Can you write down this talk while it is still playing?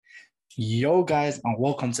Yo, guys, and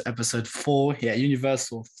welcome to episode 4 here at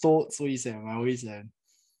Universal Thoughts. What you saying, man? What you saying?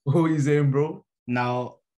 What are you saying, bro?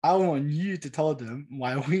 Now, I want you to tell them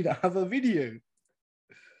why we don't have a video.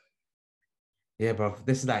 Yeah, bro.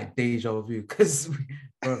 This is like deja vu because,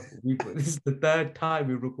 this is the third time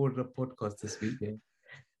we recorded a podcast this week, yeah,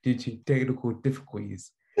 due to technical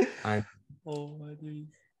difficulties. And Oh my days.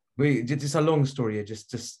 wait, just a long story. Yeah.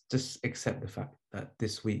 Just accept the fact that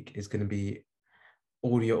this week is going to be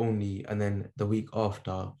audio only, and then the week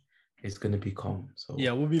after is going to be calm. Yeah,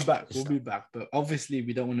 So we'll be back. We'll just be back. But obviously,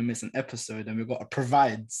 we don't want to miss an episode and we've got to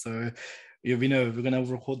provide. So, yeah, we know if we're going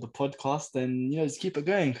to record the podcast, then, just keep it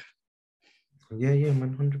going. yeah,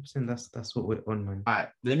 man, 100%. That's what we're on, man. All right,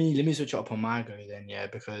 let me switch it up on my go then, yeah,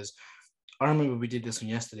 because I remember we did this on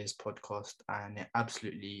yesterday's podcast and it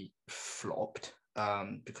absolutely flopped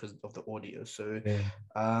because of the audio. So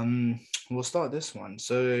Yeah. we'll start this one.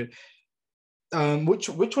 So which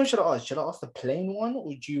one should I ask? Should I ask the plain one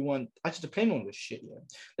or do you want actually the plain one was shit, yeah.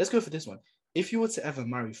 Let's go for this one. If you were to ever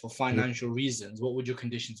marry for financial reasons, what would your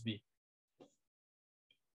conditions be?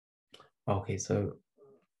 Okay, so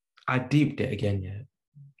I deeped it again, yeah.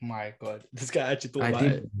 My God, this guy actually thought I about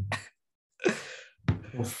it. did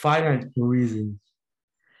for financial reasons.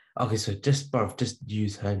 Okay, so just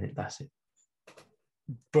use her name. That's it.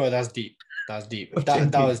 Bro, that's deep. That's deep. I'm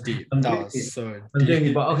That joking. was deep. I'm That joking. was so I'm joking,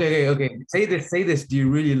 deep. but okay. Say this. Do you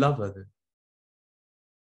really love her then?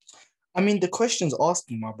 I mean, the question's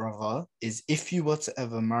asking, my brother, is if you were to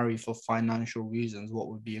ever marry for financial reasons, what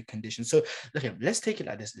would be a condition? So, okay, let's take it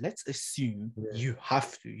like this. Let's assume Yeah. you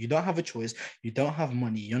have to. You don't have a choice. You don't have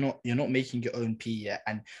money. You're not making your own pee yet.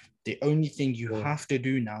 And the only thing you Yeah. have to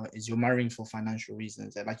do now is you're marrying for financial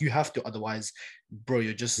reasons. And like you have to, otherwise, bro,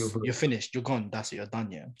 you're finished. You're gone. That's it. You're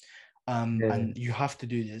done. Yeah. Yeah. And you have to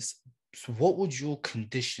do this. So, what would your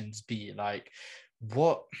conditions be? Like,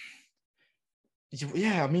 what?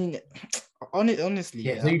 Yeah, I mean, honestly,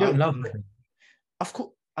 Yeah. So yeah, you don't love her then? of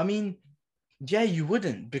course. I mean, yeah, you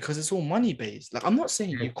wouldn't because it's all money based. Like, I'm not saying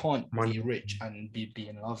Yeah. you can't be Money. rich and be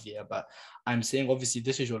in love, yeah, but I'm saying obviously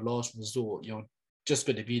this is your last resort. You're just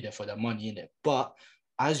going to be there for the money in it. But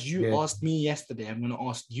as you Yeah. asked me yesterday, I'm going to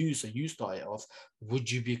ask you. So you start it off.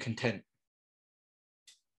 Would you be content?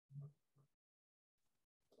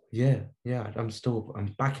 Yeah.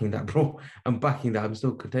 I'm backing that, bro. I'm backing that. I'm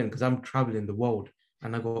still content because I'm traveling the world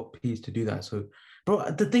and I got peace to do that. So,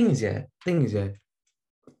 bro, the thing is,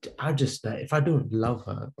 I just if I don't love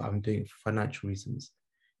her, but I'm doing it for financial reasons,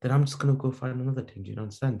 then I'm just gonna go find another thing. Do you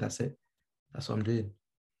understand? That's it. That's what I'm doing.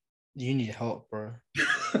 You need help, bro.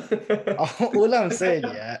 All I'm saying,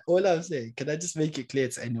 yeah, all I'm saying, can I just make it clear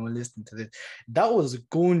to anyone listening to this? That was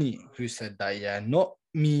Goni who said that, yeah, not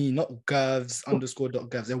me, not Gavs underscore dot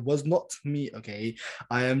Gavs. It was not me, okay?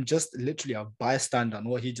 I am just literally a bystander on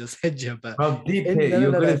what he just said, yeah. But Bro, if deep any, it. no, no,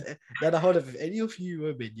 You're no, no, gonna. no, hold on. If any of you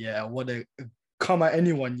women, yeah, want to come at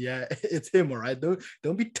anyone, yeah, it's him, all right?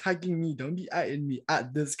 Don't be tagging me, don't be atting me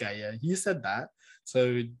at this guy, yeah. He said that,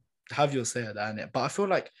 so have your say at that, innit? But I feel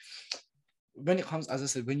like when it comes, as I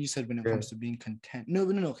said, when you said when it Yeah, comes to being content, no,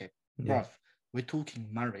 okay, yeah. bruv, we're talking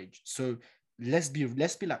marriage, so let's be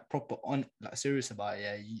like proper on like serious about it.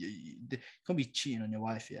 Yeah, you can't be cheating on your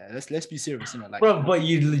wife. Yeah, let's be serious. Like, Bro, but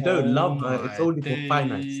you don't oh love her. It's my only for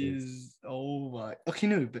finances. days, oh my. Okay,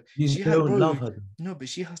 no, but You she had, don't bro. love her. No, but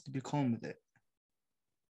she has to be calm with it.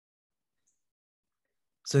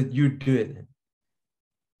 So you do it then.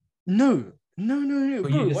 No,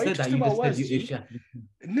 But you bro. Why just are you said that. twisting You my just said words, you if G? she has to be,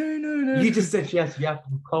 No. you just said you have to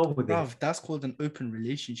be calm with it. Bruv, that's called an open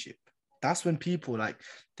relationship. That's when people like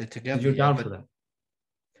they're So together, you're yeah, down for but that.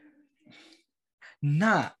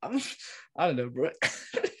 nah, I don't know, bro.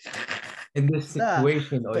 In this Nah,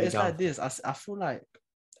 situation, are but you it's down like for this. I feel like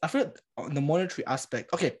on the monetary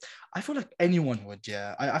aspect, okay, I feel like anyone would,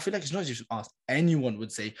 yeah. I feel like it's not just us. Anyone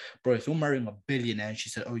would say, bro, if you're marrying a billionaire and she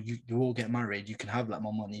said, oh, you all get married, you can have like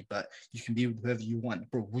my money, but you can be with whoever you want,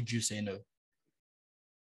 bro, would you say no?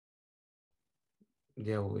 it?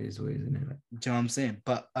 Yeah, always, isn't it? Do you know what I'm saying?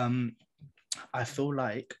 But I feel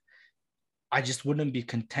like I just wouldn't be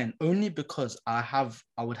content only because I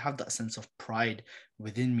would have that sense of pride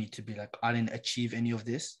within me to be like, I didn't achieve any of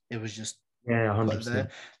this. It was just Yeah, put there.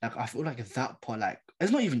 100%. Like I feel like that part, like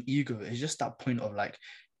it's not even ego, it's just that point of like,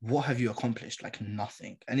 what have you accomplished? Like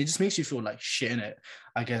nothing. And it just makes you feel like shit in it,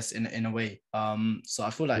 I guess, in a way. So Yeah. I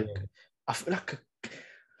feel like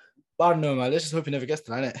I don't know, man. Let's just hope he never gets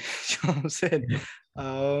to that, innit? You know what I'm saying? But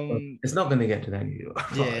Um, it's not gonna get to that.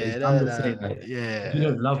 yeah, I'm no, just saying, no, like, if you yeah.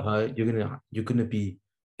 don't love her, you're gonna be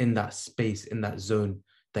in that space, in that zone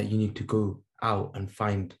that you need to go out and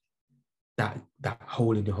find that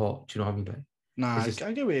hole in your heart. Do you know what I mean? Like, Nah, It's I just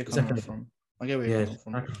get where you're it's like coming from. I get where you're yeah, coming it's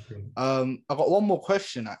from. a natural thing. I got one more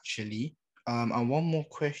question actually. And one more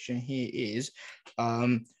question here is,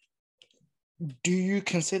 do you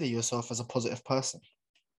consider yourself as a positive person?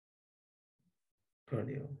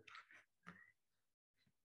 Bloody hell.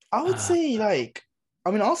 I would Ah, say like,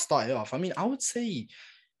 I mean, I'll start it off. I mean, I would say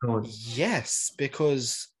go on. yes,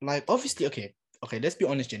 because like obviously, okay, let's be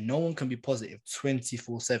honest, yeah, no one can be positive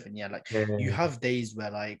 24/7. Yeah, like Yeah, you yeah, have days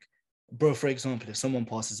where like, bro, for example, if someone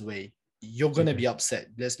passes away, you're gonna yeah, be upset.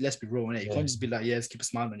 Let's be real, innit? You yeah, can't just be like, yeah, let's keep a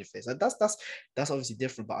smile on your face. Like that's obviously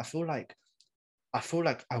different. But I feel like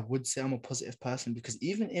I would say I'm a positive person because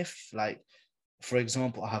even if like, for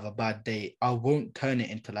example, I have a bad day, I won't turn it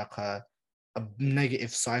into like a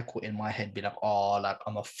negative cycle in my head, be like, oh, like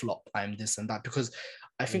I'm a flop, I'm this and that. Because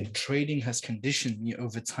I yeah, think trading has conditioned me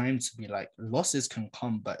over time to be like, losses can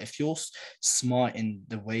come, but if you're smart in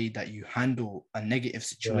the way that you handle a negative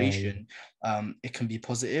yeah, yeah, situation, it can be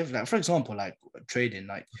positive. Like, for example, like trading,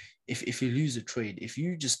 like if you lose a trade, if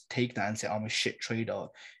you just take that and say, I'm a shit trader,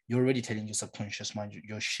 you're already telling your subconscious mind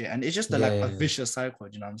you're shit. And it's just like yeah, a yeah. vicious cycle,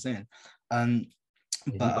 do you know what I'm saying? Um,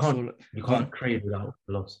 Yeah, but I feel like, you go on. can't trade without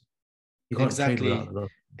loss. You can't trade without Exactly. loss.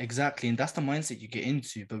 Exactly. And that's the mindset you get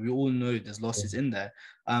into, but we all know there's Yeah, losses in there.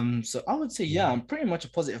 So I would say, yeah, yeah, I'm pretty much a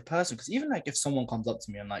positive person because even like if someone comes up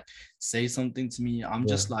to me and like say something to me, I'm yeah.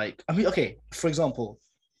 just like, I mean, okay, for example,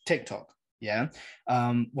 TikTok. Yeah.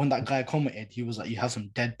 When that guy commented, he was like, you have some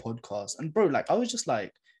dead podcasts. And bro, like I was just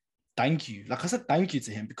like, thank you. Like I said, thank you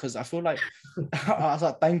to him because I feel like I was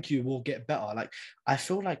like, thank you, we'll get better. Like I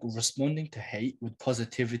feel like responding to hate with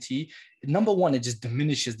positivity, number one, it just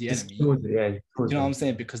diminishes the Just enemy. kills it. Yeah, it kills You know what I'm them.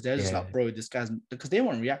 saying? Because they're just Yeah, like, bro, this guy's because they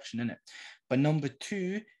want reaction in it. But number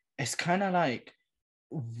two, it's kind of like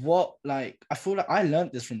what like I feel like I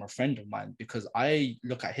learned this from a friend of mine because I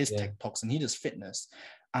look at his yeah, TikToks and he does fitness.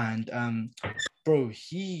 And bro,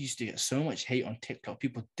 he used to get so much hate on TikTok,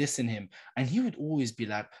 people dissing him, and he would always be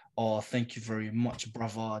like, "Oh, thank you very much,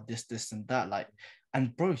 brother." This, and that. Like,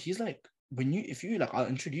 and bro, he's like, if you like, I'll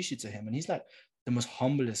introduce you to him, and he's like the most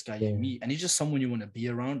humblest guy you yeah, meet, and he's just someone you want to be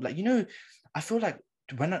around. Like, you know, I feel like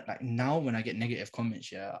when I get negative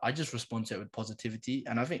comments, yeah, I just respond to it with positivity.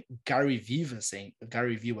 And I think Gary Vee,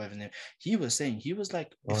 whatever his name, he was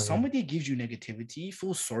like, if oh, yeah. somebody gives you negativity,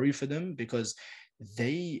 feel sorry for them because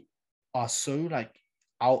they are so like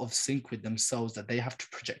out of sync with themselves that they have to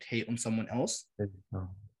project hate on someone else. No,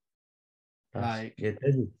 that's Like yeah,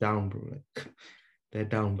 they're just down, bro. Like they're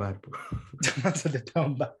down bad, bro. that's what they're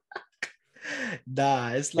talking about. Nah,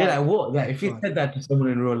 it's Yeah, like like, what? Like if go you on. said that to someone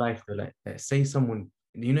in real life, though, like say someone,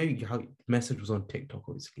 you know how the message was on TikTok,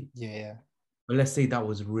 obviously. Yeah, But let's say that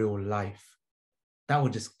was real life. That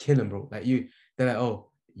would just kill him, bro. Like they're like,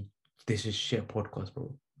 oh, this is shit podcast,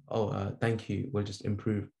 bro. Oh, thank you. We'll just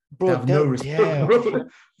improve. They bro, have no respect, yeah, bro.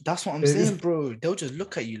 that's what I'm They're saying, just, bro. They'll just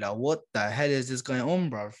look at you like, what the hell is this going on,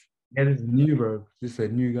 bro? yeah, this is new, bro. This is a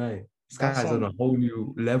new guy. This That's guy's what on a whole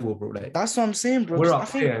new level, bro. Like I'm saying, bro. we're Because I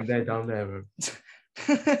up here think and they're down there, bro.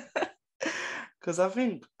 because I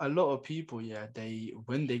think a lot of people, yeah, they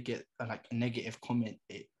when they get like a negative comment,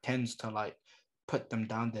 it tends to like put them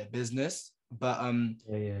down their business. But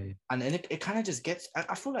Yeah, yeah, yeah. and then it kind of just gets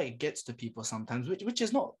I feel like it gets to people sometimes, which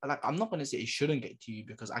is not like I'm not gonna say it shouldn't get to you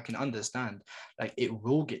because I can understand like it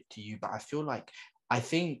will get to you, but I feel like I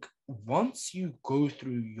think once you go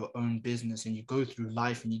through your own business and you go through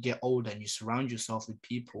life and you get older and you surround yourself with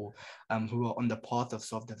people who are on the path of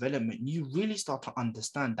self-development, you really start to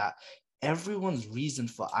understand that everyone's reason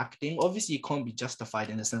for acting obviously it can't be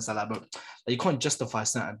justified in the sense that like you can't justify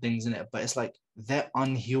certain things in it, but it's like they're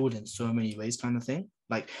unhealed in so many ways, kind of thing.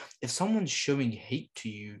 Like if someone's showing hate to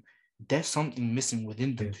you, there's something missing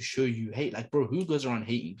within them Yeah, to show you hate. Like, bro, who goes around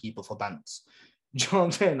hating people for bands? Do you know what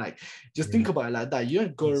I'm saying? Like, just yeah. think about it like that. You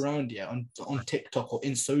don't go around here on TikTok or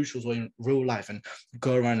in socials or in real life and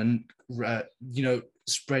go around and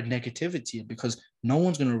spread negativity because no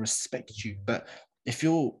one's gonna respect you. But if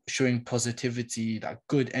you're showing positivity, that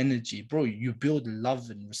good energy, bro, you build love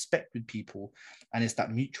and respect with people, and it's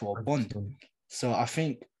that mutual bond. 100%. So I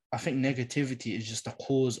think negativity is just a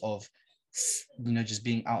cause of just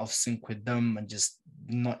being out of sync with them and just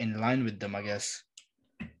not in line with them, I guess.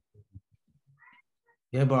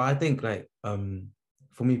 Yeah, but I think like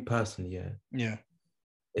for me personally, yeah, Yeah.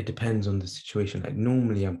 it depends on the situation. Like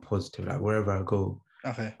normally I'm positive. Like wherever I go,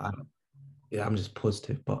 Okay. I, yeah, I'm just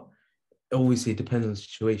positive. But obviously it depends on the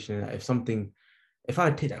situation. Like, if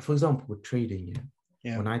I take that, for example, with trading, yeah,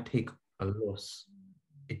 Yeah. when I take a loss,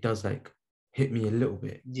 it does like hit me a little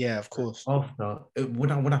bit. Yeah, of course.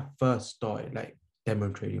 When I first started like demo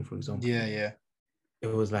trading, for example, Yeah, yeah, yeah. it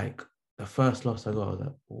was like the first loss I got, I was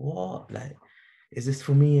like, what? Like is this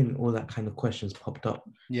for me? And all that kind of questions popped up.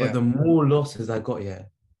 But Yeah. the more losses I got, yeah,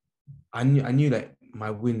 I knew like my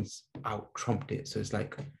wins out trumped it. So it's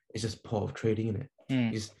like it's just part of trading, in it.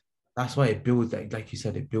 Mm. It's That's why it builds like you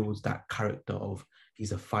said, it builds that character of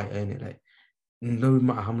he's a fighter in it. Like no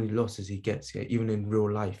matter how many losses he gets, yeah, even in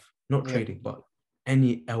real life, not Yeah. trading, but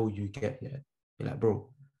any L you get, yeah, you're like, bro,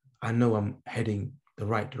 I know I'm heading the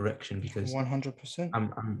right direction because 100%.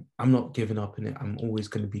 I'm not giving up in it. I'm always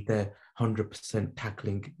going to be there, 100%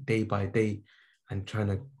 tackling day by day, and trying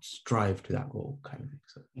to strive to that goal, kind of thing.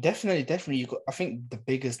 So Definitely. I think the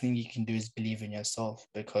biggest thing you can do is believe in yourself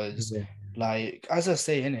because, yeah, like, as I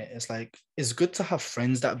say in it, it's like it's good to have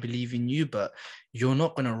friends that believe in you, but you're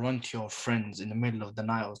not gonna run to your friends in the middle of the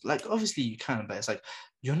night. Like, obviously you can, but it's like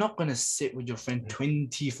you're not gonna sit with your friend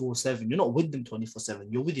 24/7. You're not with them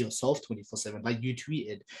 24/7. You're with yourself 24/7. Like you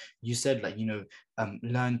tweeted, you said like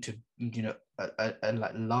learn to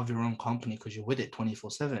like love your own company because you're with it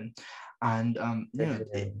 24/7. And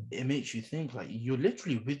it makes you think like you're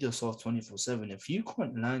literally with yourself 24/7. If you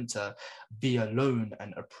can't learn to be alone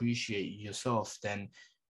and appreciate yourself, then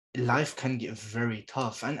life can get very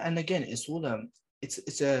tough. And again, it's all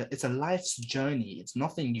it's a life's journey. It's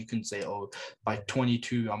nothing you can say, oh, by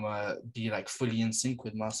 22 I'm gonna be like fully in sync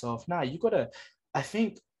with myself. Nah, you gotta, I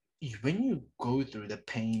think, when you go through the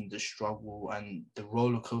pain, the struggle, and the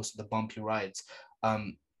roller coaster, the bumpy rides,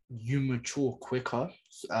 you mature quicker.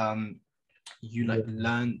 um you like yeah,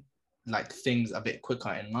 learn like things a bit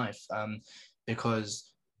quicker in life,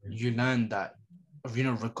 because you learn that,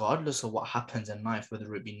 regardless of what happens in life,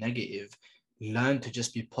 whether it be negative, learn to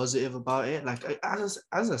just be positive about it. Like as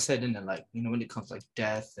I said in it, like when it comes to like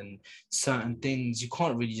death and certain things, you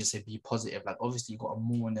can't really just say be positive. Like obviously you got to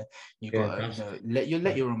mourn it, you yeah, got to that's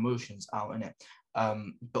let your emotions out in it,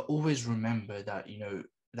 but always remember that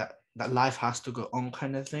that life has to go on,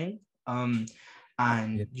 kind of thing.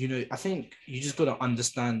 And yeah, I think you just got to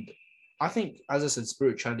understand. I think, as I said,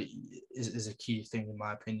 spirituality is a key thing in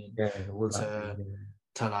my opinion yeah, all that,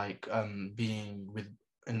 to yeah, like being with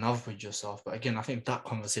in love with yourself. But again, I think that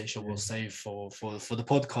conversation yeah, will save for the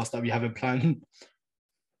podcast that we haven't planned.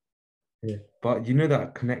 yeah. But you know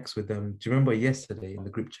that connects with them. Do you remember yesterday in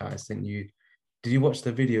the group chat I sent you? Did you watch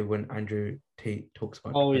the video when Andrew Tate talks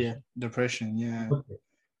about Oh yeah, depression? depression. Yeah, Okay.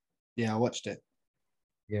 yeah, I watched it.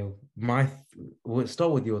 Yeah, we'll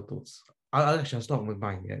start with your thoughts. I'll start with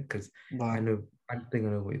mine, yeah, because But I think I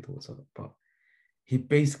know what your thoughts are. But he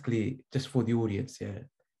basically, just for the audience, yeah,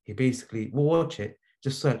 he basically, we'll watch it,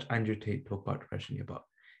 just search Andrew Tate talk about depression, yeah, but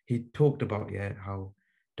he talked about, yeah, how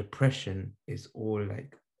depression is all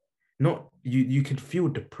like, not, you can feel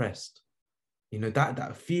depressed,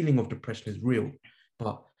 that feeling of depression is real,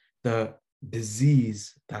 but the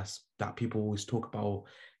disease that people always talk about, "Oh,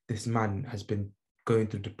 this man has been going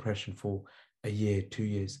through depression for a year, 2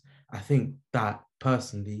 years." I think that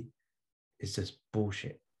personally is just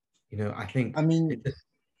bullshit. I think I it mean, just,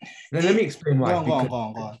 let me it. explain Go why, on, go on, because go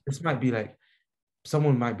on, go on. this might be like,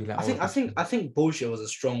 someone might be like, I oh, think I this, think I think bullshit was a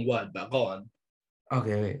strong word, but go on.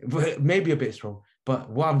 okay, wait, but maybe a bit strong. But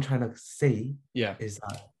what I'm trying to say Yeah, is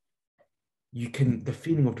that the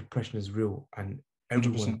feeling of depression is real and hundred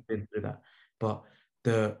everyone's percent. been through that. But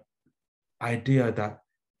the idea that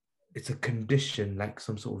it's a condition, like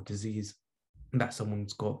some sort of disease that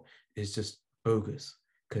someone's got, is just bogus.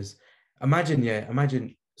 Because imagine you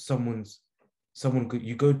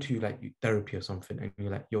go to like therapy or something and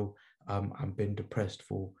you're like, yo, I've been depressed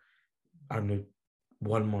for, I don't know,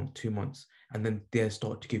 1 month, 2 months, and then they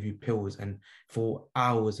start to give you pills, and for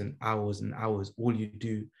hours and hours and hours, all you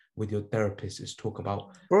do with your therapist is talk about,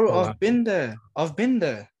 Bro, oh, I've been there. I've been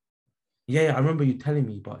there. yeah, I remember you telling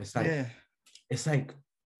me, but Yeah. it's like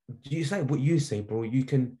it's like what you say, bro. You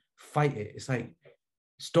can fight it. It's like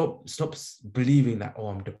stop believing that, oh,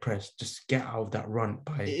 I'm depressed. Just get out of that run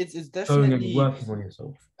by It's going and definitely, working on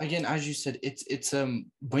yourself. again, as you said, it's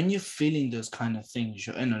when you're feeling those kind of things,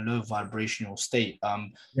 you're in a low vibrational state.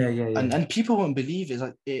 Yeah, yeah, yeah, And people won't believe it's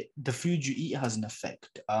like the food you eat has an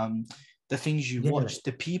effect. The things you yeah, watch,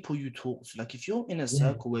 the people you talk to. Like if you're in a yeah,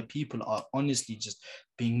 circle where people are honestly just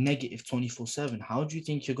being negative 24/7, how do you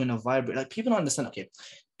think you're gonna vibrate? Like people don't understand. Okay,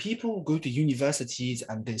 people go to universities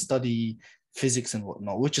and they study physics and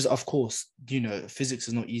whatnot, which is of course, physics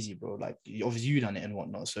is not easy, bro. Like obviously you done it and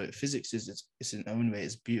whatnot. So physics is it's in its own way,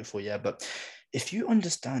 it's beautiful, yeah. But if you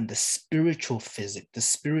understand the spiritual physics, the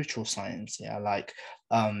spiritual science, yeah, like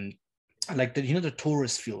the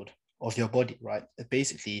torus field of your body, right?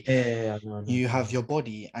 Basically, yeah. No, you have your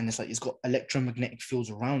body and it's like it's got electromagnetic fields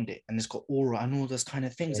around it and it's got aura and all those kind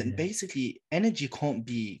of things. yeah, And yeah, basically energy can't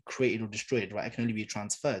be created or destroyed, right? It can only be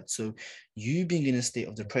transferred. So you being in a state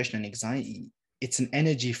of yeah, depression and anxiety, it's an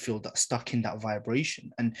energy field that's stuck in that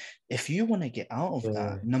vibration. And if you want to get out of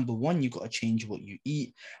that, number one, you got to change what you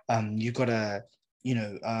eat. You got to, you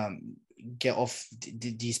know, get off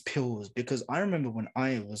these pills. Because I remember when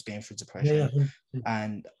I was going through depression,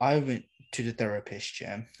 and I went to the therapist,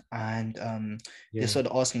 yeah, and they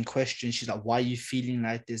started asking questions. She's like, why are you feeling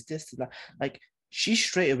like this, that? Like, she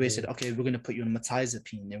straight away said, okay, we're going to put you on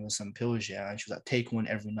mirtazapine. There was some pills, yeah. And she was like, take one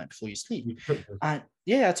every night before you sleep. And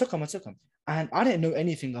yeah, I took them. And I didn't know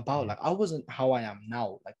anything about, like, I wasn't how I am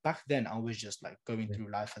now. Like, back then, I was just like going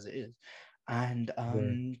through life as it is. And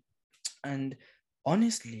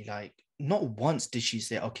honestly, like, not once did she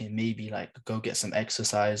say, okay, maybe like go get some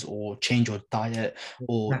exercise or change your diet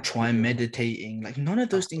or try meditating. Like, none of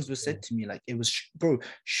those things were said to me. Like, it was, bro,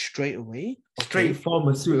 straight away. Straight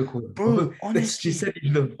pharmaceutical. Bro, honestly. She said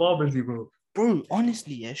in the pharmacy, bro. Bro,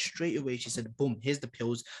 honestly, yeah, straight away she said, boom, here's the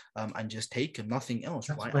pills, and just take them, nothing else,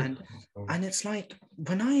 right? And it's like,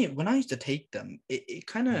 when I used to take them, it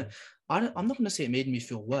kind of, I'm not going to say it made me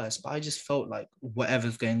feel worse, but I just felt like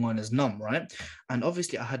whatever's going on is numb, right? And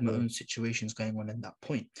obviously I had my own situations going on in that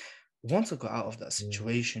point. Once I got out of that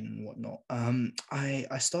situation and whatnot,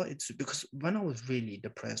 I started to, because when I was really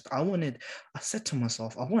depressed, I said to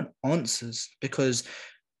myself, I want answers, because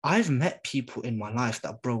I've met people in my life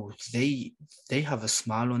that, bro, they have a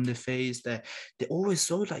smile on their face. They're always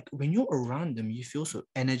so, like, when you're around them, you feel so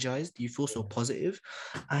energized, you feel so positive.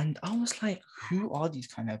 And I was like, who are these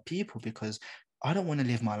kind of people? Because I don't want to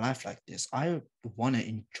live my life like this. I want to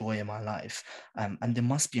enjoy my life. And there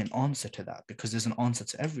must be an answer to that, because there's an answer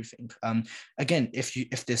to everything. Again,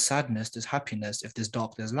 if there's sadness, there's happiness. If there's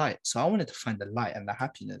dark, there's light. So I wanted to find the light and the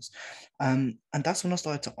happiness. And that's when I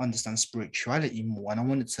started to understand spirituality more. And I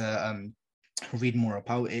wanted to read more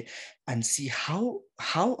about it and see how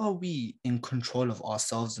are we in control of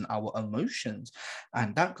ourselves and our emotions.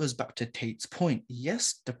 And that goes back to Tate's point.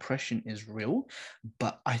 Yes, depression is real,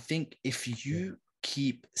 but I think if you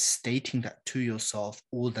keep stating that to yourself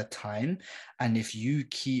all the time, and if you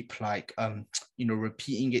keep, like,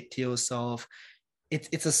 repeating it to yourself,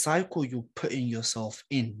 it's a cycle you're putting yourself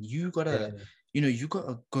in. You gotta you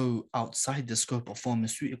gotta go outside the scope of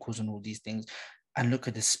pharmaceuticals and all these things and look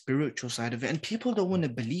at the spiritual side of it. And people don't want to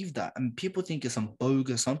believe that. And people think it's some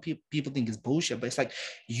bogus. Some people think it's bullshit. But it's like,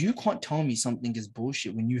 you can't tell me something is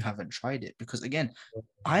bullshit when you haven't tried it. Because again,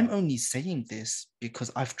 I'm only saying this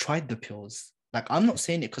because I've tried the pills. Like, I'm not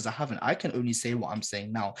saying it because I haven't. I can only say what I'm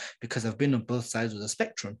saying now because I've been on both sides of the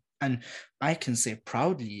spectrum. And I can say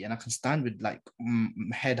proudly, and I can stand with, like,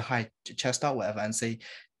 head high, chest out, whatever, and say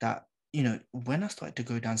that, when I started to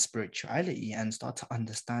go down spirituality and start to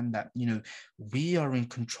understand that, we are in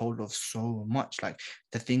control of so much, like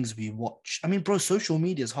the things we watch. I mean, bro, social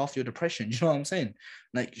media is half your depression. You know what I'm saying?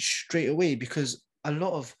 Like, straight away, because a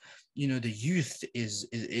lot of, the youth is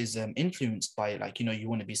influenced by, like, you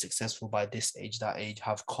want to be successful by this age, that age,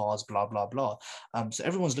 have cars, blah, blah, blah. So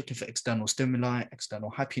everyone's looking for external stimuli, external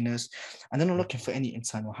happiness, and they're not looking for any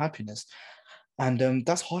internal happiness. And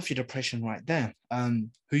that's half your depression right there.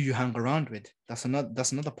 Who you hang around with, that's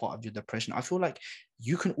another part of your depression. I feel like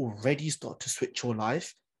you can already start to switch your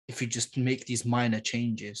life if you just make these minor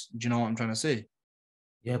changes. Do you know what I'm trying to say?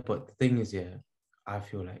 Yeah, but the thing is, I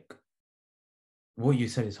feel like what you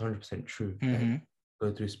said is 100% true. Like,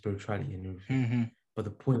 go through spirituality and everything. But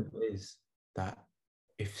the point is that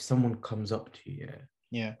if someone comes up to you,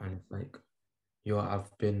 and it's like,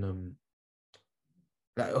 I've been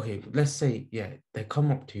like, okay, let's say, they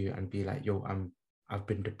come up to you and be like, I've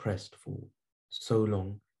been depressed for so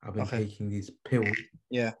long. I've been taking these pills.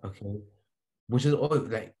 Yeah. Okay. Which is all,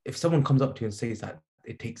 like, if someone comes up to you and says that,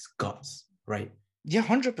 it takes guts, right? Yeah,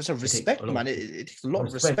 100% respect, man. It takes a lot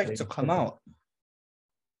of respect to come out.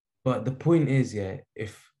 But the point is,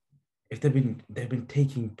 if they've been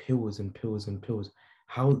taking pills and pills and pills,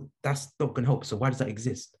 how that's not gonna help. So why does that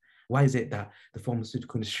exist? Why is it that the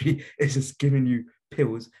pharmaceutical industry is just giving you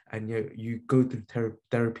pills and you go through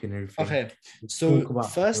therapy and everything? Okay, so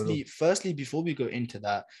firstly, before we go into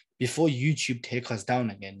that, before YouTube take us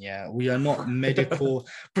down again, we are not medical,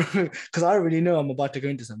 because I already know I'm about to go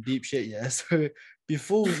into some deep shit, so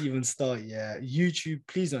before we even start, YouTube,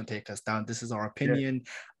 please don't take us down. This is our opinion,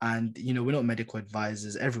 and we're not medical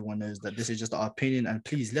advisors. Everyone knows that this is just our opinion, and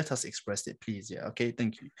please let us express it, please. Okay,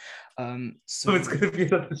 thank you. So it's gonna be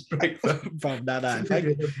another strike, bro.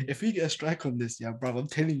 If we get a strike on this, bro, I'm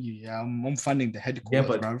telling you, I'm funding the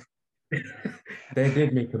headquarters, bro. They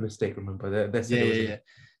did make a mistake, remember? They said it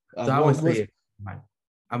was so I would say, man,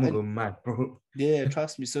 I'm gonna go mad, bro. Yeah,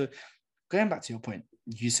 trust me. So going back to your point,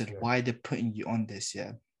 you said why they're putting you on this,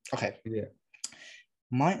 okay. Yeah.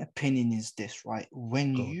 My opinion is this, right?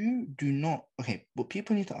 When Go on. you do not, okay, what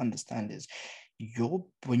people need to understand is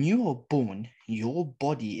when you are born, your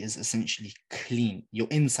body is essentially clean. Your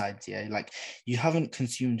insides, yeah, like you haven't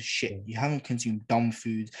consumed shit, Yeah. you haven't consumed dumb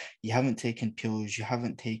foods, you haven't taken pills, you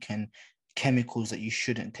haven't taken chemicals that you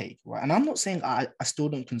shouldn't take, right? And I'm not saying I still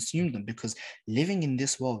don't consume them, because living in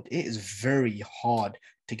this world, it is very hard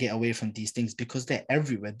to get away from these things because they're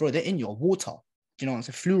everywhere, bro. They're in your water. Do you know what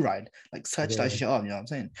I'm saying? Fluoride, like search that Yeah. shit up, you know what I'm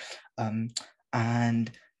saying? Um,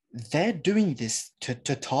 and they're doing this to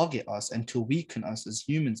target us and to weaken us as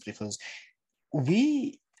humans, because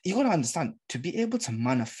you got to understand, to be able to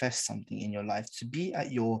manifest something in your life,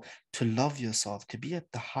 to love yourself, to be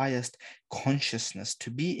at the highest consciousness, to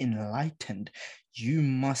be enlightened, you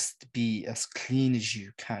must be as clean as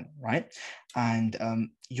you can, right? And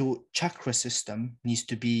your chakra system needs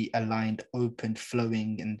to be aligned, open,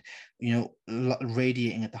 flowing, and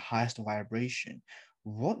radiating at the highest vibration.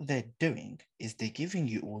 What they're doing is they're giving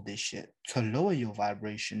you all this shit to lower your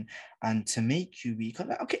vibration and to make you weak.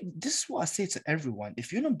 Like, okay, this is what I say to everyone.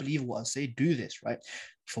 If you don't believe what I say, do this, right?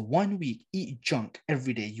 For 1 week, eat junk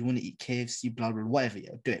every day. You want to eat KFC, blah, blah, whatever,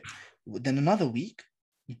 yeah, do it. Then another week,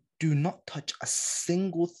 do not touch a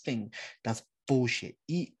single thing that's bullshit.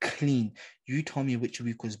 Eat clean. You tell me which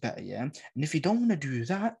week was better, yeah? And if you don't want to do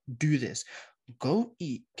that, do this. Go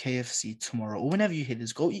eat KFC tomorrow, or whenever you hit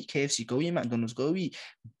this, go eat KFC, go eat McDonald's, go eat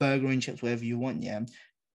burger and chips, whatever you want, yeah?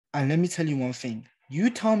 And let me tell you one thing.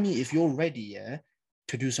 You tell me if you're ready, yeah,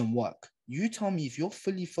 to do some work. You tell me if you're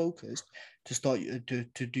fully focused to start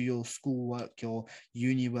to do your schoolwork, your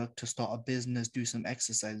uni work, to start a business, do some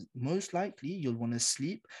exercise. Most likely, you'll want to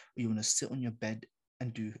sleep, or you want to sit on your bed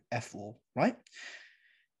and do F all, right?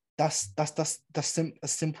 As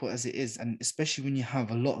simple as it is, and especially when you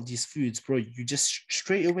have a lot of these foods, bro, you just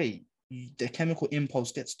straight away, the chemical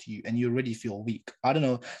impulse gets to you, and you already feel weak. I don't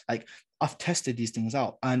know, like I've tested these things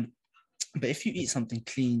out, and but if you eat something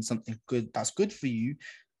clean, something good that's good for you,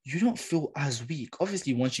 you don't feel as weak.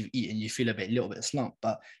 Obviously, once you've eaten, you feel a little bit slumped,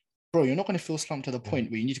 but bro, you're not going to feel slumped to the Yeah.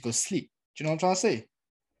 point where you need to go sleep. Do you know what I'm trying to say?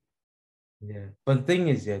 Yeah. But the thing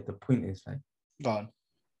is, yeah, the point is like Go on.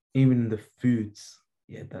 even the foods,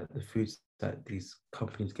 yeah, that the foods that these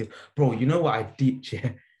companies give. Bro, you know what I deep,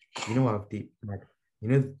 yeah? You know what I've deep, like, you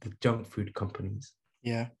know the junk food companies.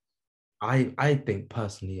 Yeah, I think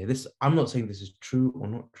personally, yeah, this I'm not saying this is true or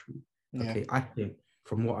not true. yeah, Okay, I think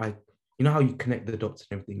from what you know how you connect the dots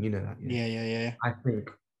and everything, you know that, yeah. yeah. I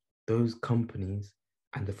think those companies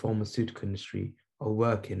and the pharmaceutical industry are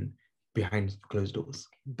working behind closed doors.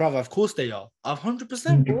 Brother, of course they are.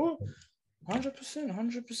 100%, bro. 100%. 100%,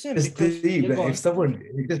 100%. Just Because, deep, yeah, like, go if on. someone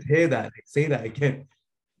you just hear that, like, say that again.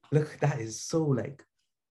 Look, that is so like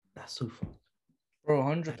that's so fun. Bro,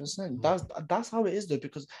 That 100%. That's how it is though,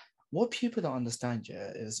 because what people don't understand,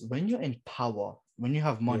 yeah, is when you're in power, when you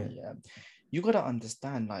have yeah, money, yeah, you gotta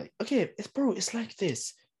understand, like, okay, it's like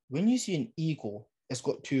this. When you see an eagle, it's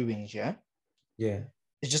got two wings, yeah. yeah,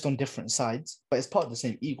 It's just on different sides, but it's part of the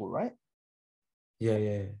same eagle, right? yeah,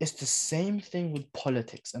 yeah. It's the same thing with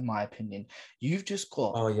politics, in my opinion. You've just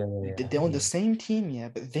got Oh yeah, yeah, yeah. they're on the Yeah. same team, yeah,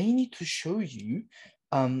 but they need to show you,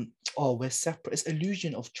 oh, we're separate. It's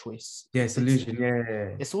illusion of choice. Yeah, It's solution. Yeah, yeah,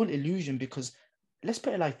 yeah. it's all illusion, because let's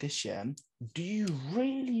put it like this, yeah. Do you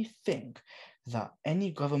really think that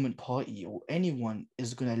any government party or anyone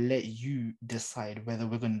is gonna let you decide whether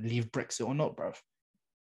we're gonna leave Brexit or not, bruv?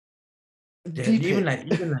 Yeah, Deep it. even like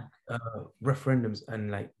referendums and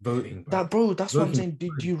like voting, bro. Bro, that's what I'm Voting,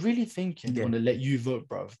 saying. Do you really think they're yeah, gonna let you vote,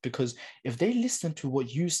 bruv? Because if they listen to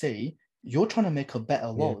what you say, you're trying to make a better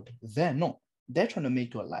yeah. world. They're not. They're trying to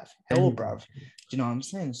make your life hell, Anyway, bruv. Do you know what I'm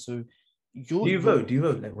saying? So do you you're vote? Do you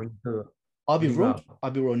vote like when you go? I'll be When you go real. out?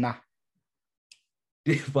 I'll be real. Nah.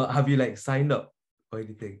 But have you like signed up or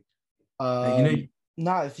anything? Like you know,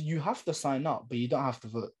 Nah. If you have to sign up, but you don't have to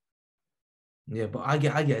vote. yeah. But I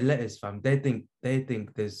get letters, fam. They think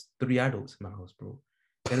there's three adults in my house, bro.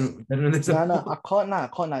 They don't know there's a No, no, fourth. I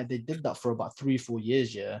can't lie. They did that for about 3, 4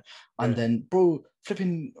 years, yeah. And Yeah. then, bro,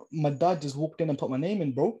 flipping, my dad just walked in and put my name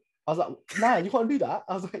in, bro. I was like, nah, you can't do that.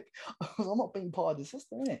 I was like, I'm not being part of the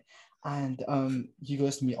system, innit? And he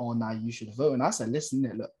goes to me, oh, nah, you should vote. And I said, listen,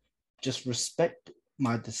 innit, look, just respect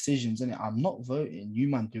my decisions, innit? I'm not voting. You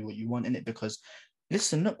man do what you want, innit? Because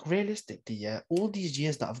listen, look, realistically, yeah, all these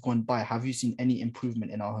years that have gone by, have you seen any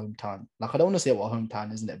improvement in our hometown? Like, I don't want to say what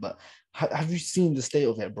hometown, isn't it? But have you seen the state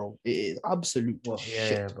of it, bro? It is absolute Well, yeah,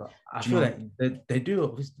 shit. but I Do you feel know? like they do.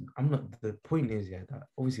 Obviously, I'm not. The point is, yeah, that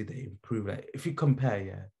obviously they improve. Like if you compare,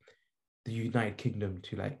 yeah, the United Kingdom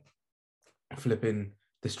to like flipping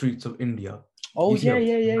the streets of India, Oh you see yeah, a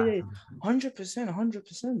yeah, yeah, yeah. massive difference.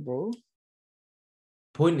 100%, 100%, bro.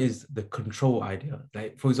 point is the control idea.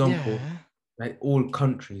 Like, for example, Yeah. like all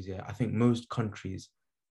countries, yeah, I think most countries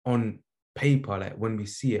on paper, like when we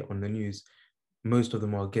see it on the news, most of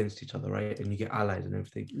them are against each other, right? And you get allies and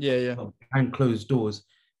everything. Yeah, yeah. But behind closed doors,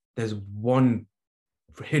 there's one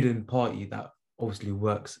hidden party that obviously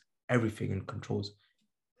works everything and controls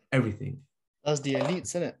everything. That's the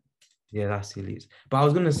elites, isn't it? Yeah, that's the elites. But I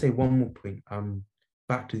was gonna say one more point.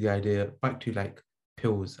 Back to the idea, back to like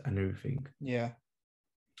pills and everything. Yeah.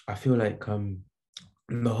 I feel like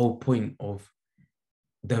the whole point of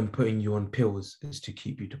them putting you on pills is to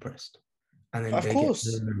keep you depressed, and then Of they get course.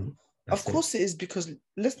 Of that's it. course it is, because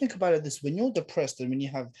let's think about it this: when you're depressed and when you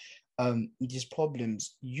have these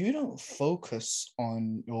problems, you don't focus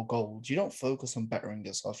on your goals. You don't focus on bettering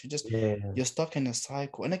yourself. Yeah, You're stuck in a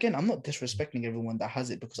cycle. And again, I'm not disrespecting everyone that has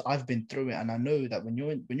it, because I've been through it, and I know that when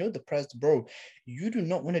you're depressed, bro, you do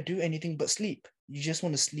not want to do anything but sleep. You just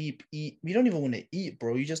want to sleep, eat. You don't even want to eat,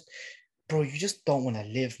 bro. You just don't want to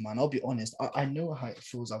live, man. I'll be honest. I know how it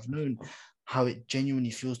feels. I've known how it genuinely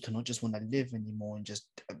feels to not just want to live anymore and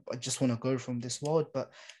I just want to go from this world.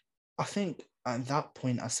 But I think at that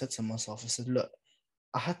point, I said to myself, I said, look,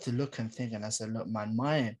 I had to look and think, and I said, look, man,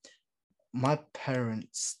 my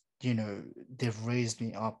parents, they've raised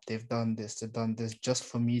me up, they've done this just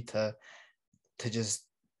for me to just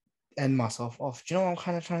end myself off. Do you know what I'm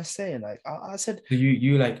kind of trying to say? Like I said, so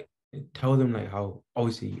you like tell them like how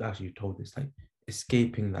obviously you actually told this like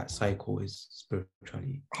escaping that cycle is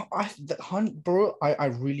spirituality. Bro, I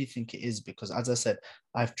really think it is, because as I said,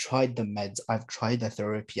 I've tried the meds, I've tried the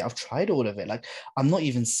therapy, I've tried all of it. Like, I'm not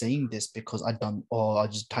even saying this because I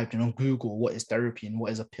just typed in on Google what is therapy and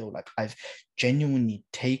what is a pill. Like, I've genuinely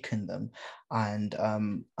taken them, and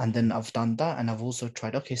then I've done that, and I've also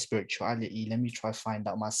tried, okay, spirituality. Let me try find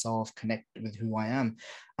out myself, connect with who I am.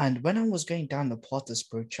 And when I was going down the path of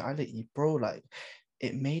spirituality, bro, like,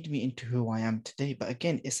 it made me into who I am today. But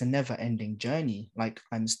again, it's a never ending journey. Like,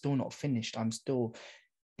 I'm still not finished. I'm still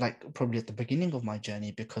like probably at the beginning of my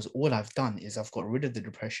journey, because all I've done is I've got rid of the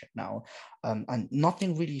depression now. And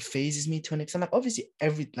nothing really phases me to an extent. Like, obviously,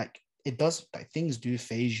 it does, like, things do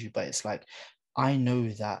phase you, but it's like, I know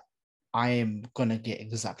that I am gonna get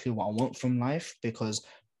exactly what I want from life, because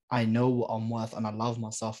I know what I'm worth and I love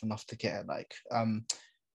myself enough to get it.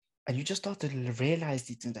 And you just start to realize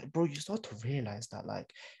these things, like, bro, you start to realize that, like,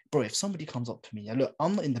 bro, if somebody comes up to me, yeah, look,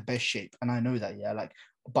 I'm not in the best shape, and I know that, yeah, like,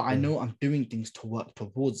 but I Yeah, know I'm doing things to work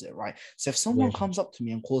towards it, right? So if someone yeah, comes up to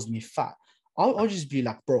me and calls me fat, I'll just be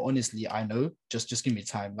like, bro, honestly, I know, just give me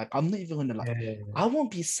time. Like, I'm not even gonna, like, yeah, I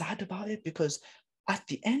won't be sad about it, because at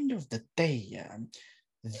the end of the day, yeah,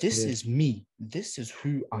 this yeah, is me. This is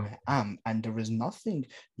who yeah. I am. And there is nothing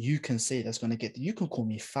you can say that's going to get, you can call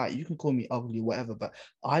me fat, you can call me ugly, whatever. But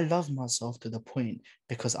I love myself to the point,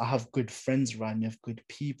 because I have good friends around me, I have good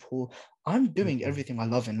people. I'm doing Yeah. everything I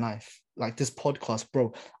love in life. Like this podcast,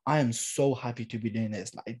 bro, I am so happy to be doing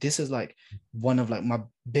this. Like, this is like one of like my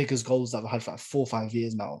biggest goals that I've had for like 4 or 5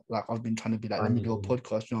 years now. Like, I've been trying to be like, let me do a And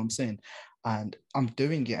podcast, you know what I'm saying? And I'm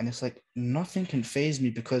doing it. And it's like nothing can phase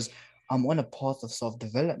me, because I'm on a path of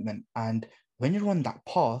self-development. And when you're on that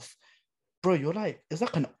path, bro, you're like, it's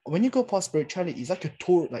like when you go past spirituality, it's like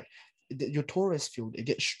your Taurus field, it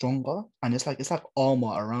gets stronger, and it's like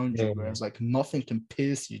armor around you, yeah, whereas like nothing can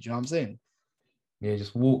pierce you. Do you know what I'm saying? yeah,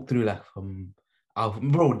 just walk through like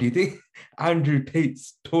bro, do you think Andrew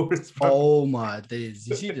Tate's Taurus, bro? Oh my days.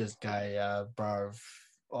 You see this guy, bro.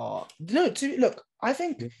 Oh, no, look, I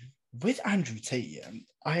think Yeah, with Andrew Tate, yeah,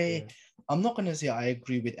 yeah, I'm not gonna say I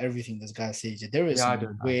agree with everything this guy says. Yeah. There is yeah, I some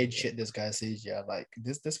don't know. weird Yeah. shit this guy says, yeah. Like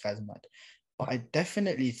this guy's mad. But I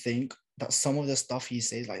definitely think that some of the stuff he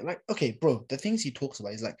says, okay, bro, the things he talks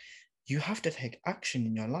about is like, you have to take action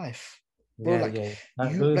in your life, bro. Yeah, Like, yeah,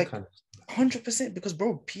 that you those like kind of stuff. 100%, because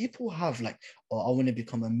bro, people have like, oh, I want to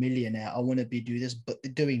become a millionaire, I want to be do this, but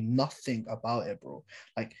they're doing nothing about it, bro.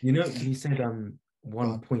 Like, You know, he said go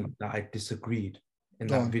one on, point that I disagreed in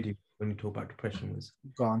go that on, video when you talk about depression was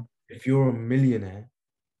go on. if you're a millionaire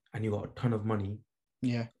and you got a ton of money,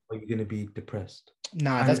 Yeah. are you gonna be depressed?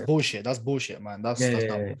 Nah, that's And bullshit. That's bullshit, man. yeah, That's yeah,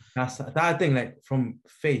 dumb. yeah, that's that thing. Like from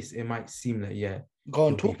face, it might seem like yeah, Go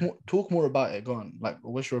on, you'll be. talk more about it. Go on. Like,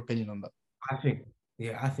 what's your opinion on that? I think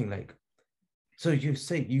yeah, I think like so. You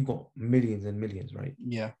say you got millions and millions, right?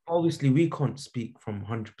 Yeah, Obviously, we can't speak from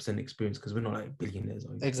 100% experience because we're not like billionaires,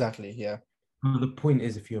 obviously. exactly. Yeah. But the point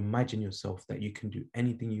is, if you imagine yourself that you can do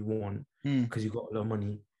anything you want Hmm. because you got a lot of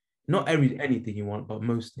money, Hmm. not anything you want, but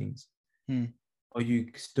most things, Hmm. are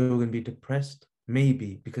you still gonna be depressed?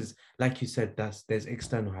 Maybe because, like you said, there's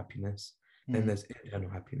external happiness, then Hmm. there's internal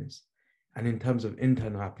happiness, and in terms of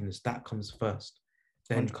internal happiness, that comes first,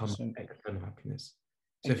 then comes 100%. external happiness.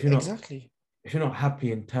 So Exactly. if you're not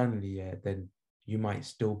happy internally, yeah, then you might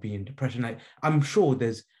still be in depression. Like I'm sure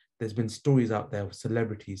there's been stories out there of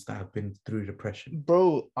celebrities that have been through depression.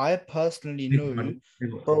 Bro, I personally Big know, money,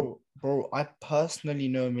 big money. bro, I personally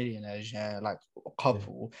know millionaires, yeah, like a Yeah,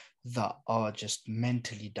 couple that are just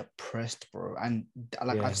mentally depressed, bro. And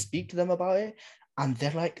like yeah, I've speak to them about it, and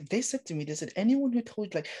they're like, they said to me, they said, anyone who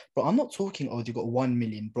told you, like, bro, I'm not talking, oh, they got 1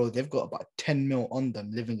 million, bro. They've got about 10 mil on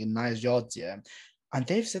them living in nice yards, yeah. And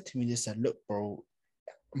they've said to me, they said, look, bro,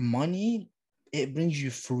 money, it brings you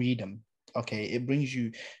freedom. Okay, it brings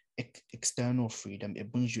you external freedom.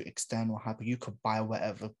 It brings you external happy. You could buy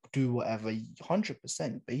whatever, do whatever,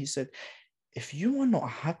 100%. But he said, if you are not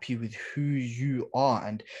happy with who you are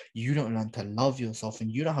and you don't learn to love yourself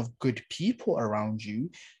and you don't have good people around you,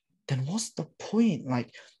 then what's the point?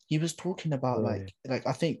 Like he was talking about yeah, like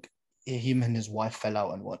I think him and his wife fell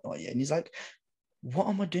out and whatnot. Yeah. And he's like, what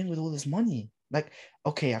am I doing with all this money? Like,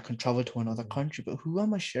 okay, I can travel to another country, but who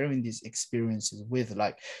am I sharing these experiences with?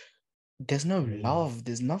 Like, there's no yeah, love,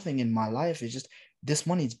 there's nothing in my life. It's just this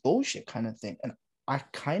money's bullshit kind of thing. And I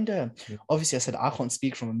kind of yeah. obviously I said I can't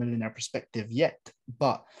speak from a millionaire perspective yet,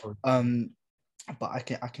 but um, but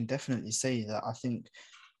I can definitely say that I think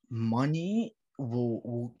money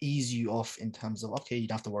will ease you off in terms of okay, you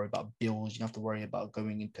don't have to worry about bills, you don't have to worry about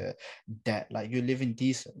going into debt. Like you're living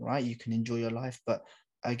decent, right? You can enjoy your life, but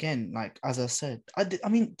again, like as I said, I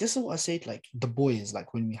mean, this is what I said. Like the boys,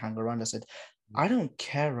 like when we hang around, I said, I don't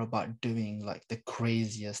care about doing like the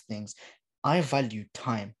craziest things. I value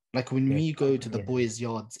time. Like when Yeah, we go to the company, boys'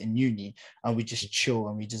 yards in uni and we just chill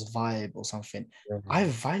and we just vibe or something, yeah, I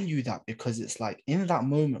value that because it's like in that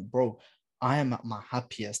moment, bro, I am at my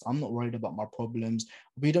happiest. I'm not worried about my problems.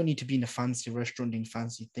 We don't need to be in a fancy restaurant doing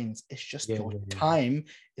fancy things. It's just yeah, your yeah, yeah, time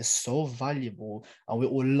is so valuable and we're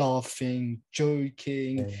all laughing,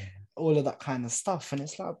 joking, yeah. all of that kind of stuff. And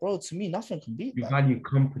it's like, bro, to me, nothing can beat You that. value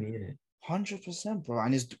company in it. 100%, bro.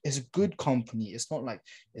 And it's good company. It's not like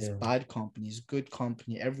it's Yeah, bad company. It's good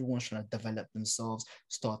company. Everyone's trying to develop themselves,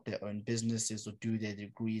 start their own businesses or do their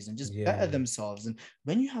degrees and just better yeah, themselves. And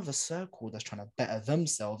when you have a circle that's trying to better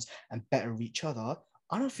themselves and better each other,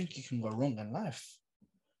 I don't think you can go wrong in life.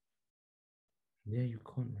 yeah. You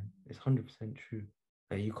can't, man. It's 100% true.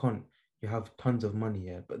 Like you can't. You have tons of money,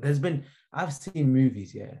 yeah. But there's been I've seen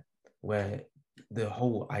movies, yeah, where the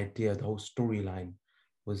whole idea, the whole storyline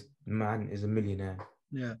was man is a millionaire,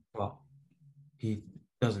 Yeah, but he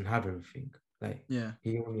doesn't have everything. Like yeah,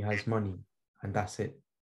 he only has money and that's it.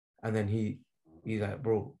 And then he's like,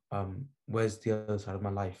 bro, where's the other side of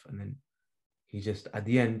my life? And then he just at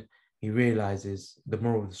the end he realizes the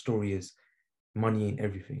moral of the story is money ain't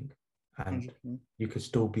everything, and 100%. you could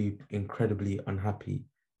still be incredibly unhappy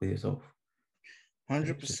with yourself. And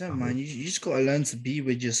it's just 100%, how it man. is. You just gotta learn to be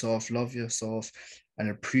with yourself, love yourself, and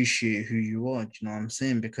appreciate who you are. Do you know what I'm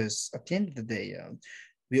saying? Because at the end of the day,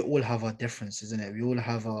 we all have our differences, isn't it? We all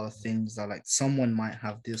have our things that like someone might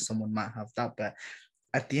have this, someone might have that, but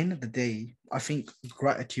at the end of the day, I think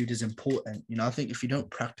gratitude is important. You know, I think if you don't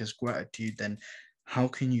practice gratitude, then how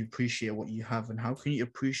can you appreciate what you have and how can you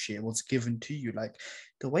appreciate what's given to you? Like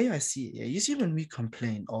the way I see it, yeah, you see when we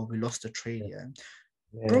complain, oh, we lost a trade, Yeah,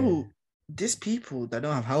 yeah. yeah, Bro, there's people that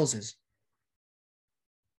don't have houses.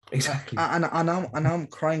 exactly. And I'm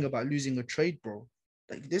crying about losing a trade, bro.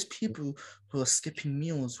 Like there's people who are skipping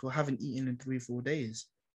meals who haven't eaten in 3 4 days.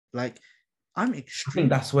 Like I'm I think extremely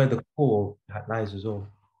that's where the core that lies as well.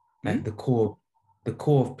 Like hmm? the core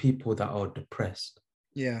of people that are depressed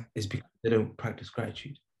Yeah, is because they don't practice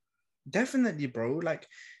gratitude. definitely, bro. Like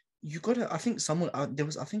you gotta. I think someone there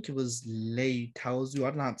was. I think it was Lay Taozu. I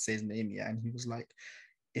don't know how to say his name yet. And he was like,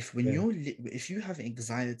 if when Yeah, if you have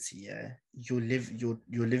anxiety, yeah, you're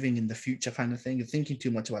living in the future kind of thing. You're thinking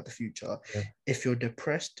too much about the future. yeah, If you're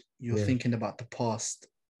depressed, you're yeah. thinking about the past.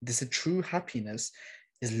 This a true happiness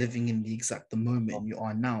is living in the exact the moment Oh, you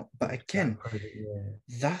are now. But that again, present, yeah.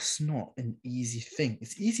 that's not an easy thing.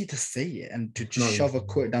 It's easy to say it and to It's just not shove a easy.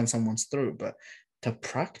 quote down someone's throat, but to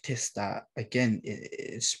practice that again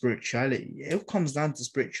is spirituality. It comes down to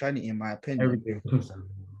spirituality, in my opinion. Everything comes down.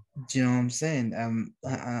 Do you know what I'm saying? And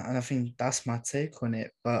I think that's my take on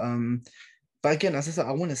it. But again, as I said,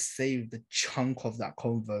 I want to save the chunk of that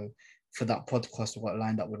convo for that podcast we got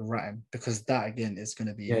lined up with Ryan because that again is going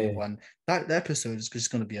to Yeah, be yeah. one. That episode is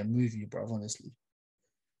just going to be a movie, bro. Honestly,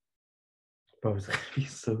 Bro, it's gonna be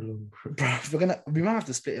so long, bro. bro, we might have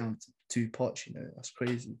to split it into 2 parts. You know, that's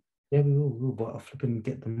crazy, Yeah, we will, but I'll flip and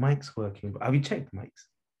get the mics working. But have you checked the mics?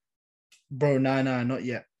 bro. Nah, nah, not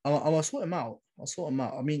yet. I'll sort him out. I'll sort him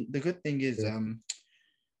out. I mean, the good thing is, Yeah.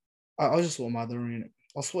 I'll just sort him out. I don't really.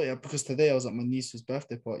 I'll sort it out because today I was at my niece's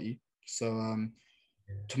birthday party, so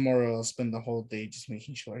tomorrow I'll spend the whole day just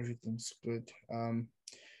making sure everything's good.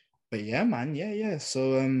 But yeah, man, yeah.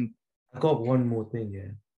 So I got one more thing,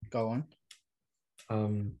 yeah. go on.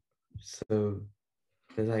 So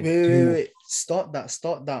there's like Wait, two wait, more. wait. Start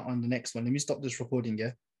that on the next one. Let me stop this recording,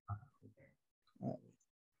 yeah.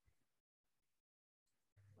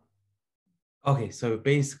 Okay, so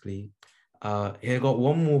basically, here I got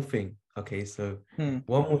one more thing. Okay, so Hmm.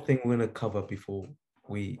 one more thing we're gonna cover before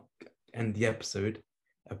we end the episode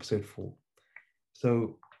 4.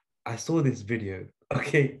 So I saw this video.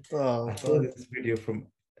 Okay, Oh, I saw God. this video from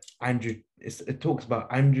Andrew. It talks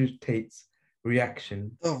about Andrew Tate's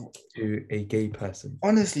reaction Oh, to a gay person.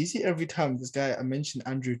 honestly, see, every time this guy I mentioned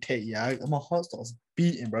Andrew Tate, yeah, my heart starts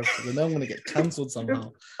beating, bro, because I know I'm gonna get cancelled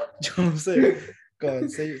somehow. Do you know what I'm saying? Go on,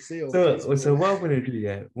 say your piece, So bro. what I'm gonna do,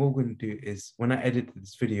 yeah, what we're gonna do is when I edit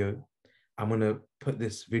this video, I'm gonna put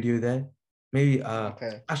this video there. Maybe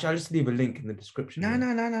Okay. actually I'll just leave a link in the description, No, yeah.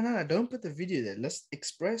 no, no, no, no, no. Don't put the video there. Let's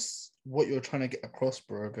express what you're trying to get across,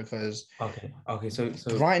 bro, because Okay, so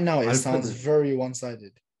right now it I'll put sounds the very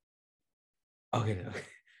one-sided. okay.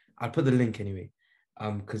 I'll put the link anyway.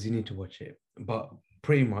 Because you need to watch it. But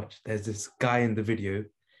pretty much there's this guy in the video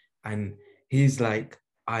and he's like,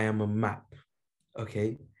 I am a map.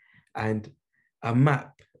 Okay. And a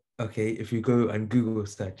map, okay, if you go and Google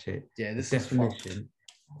search it, Yeah, the this is fucked. definition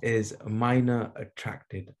is a minor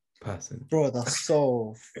attracted person. Bro, that's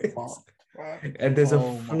so fucked, bro. And there's a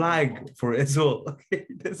Oh my God. flag for it as well. Okay,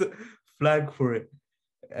 there's a flag for it.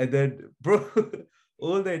 And then, bro,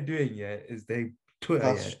 all they're doing, yeah, is they Twitter,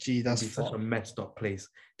 yeah, can That's be such a fucked. messed up place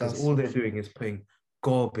because That's all so they're fucked. doing is putting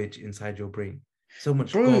garbage inside your brain. So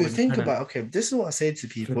much Bro, garbage think trying to about okay, this is what I say to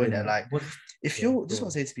people, fill innit? in. Like, What's if yeah, you're this is go what I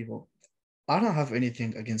on. say to people. I don't have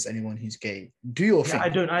anything against anyone who's gay. Do your Yeah, I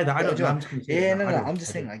thing. don't either. I Do don't. you know? I'm just gonna say that Yeah, now. no, I no. don't. I'm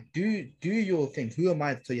just I saying, don't. like, do your thing. Who am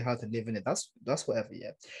I to tell you how to live in it? That's whatever,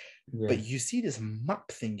 yeah. But Yeah. you see this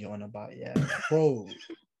map thing you're on about, yeah, bro.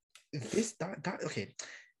 This that okay.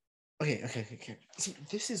 See,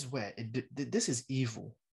 this is where this is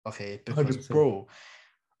evil, okay? Because 100%. bro,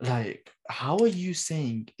 like, how are you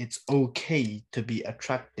saying it's okay to be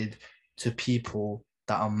attracted to people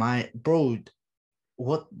that are my bro?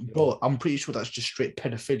 What, Yeah. bro? I'm pretty sure that's just straight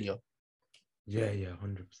pedophilia. Yeah.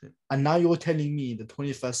 100%. And now you're telling me in the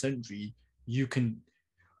 21st century you can.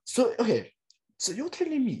 So okay, so you're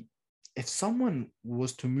telling me if someone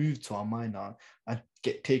was to move to a minor and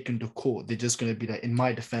get taken to court, they're just gonna be like, in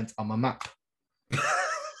my defense, I'm a map.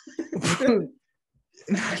 Bro,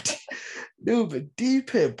 no, but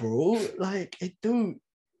deep it, bro. Like it don't.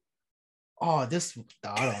 Oh, this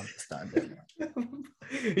I don't understand it, man.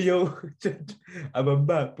 Yo, judge, I'm a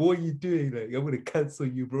map. What are you doing? Like, I'm gonna cancel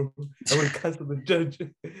you, bro. I'm gonna cancel the judge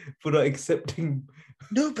for not accepting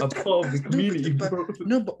No, a but part of the that's community, bro.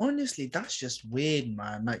 no, but honestly, that's just weird,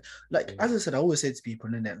 man. Like Yeah, as I said, I always say to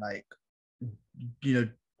people in it, like, you know,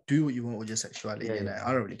 do what you want with your sexuality, and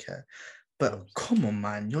I don't really care. But 100%. come on,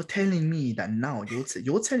 man, you're telling me that now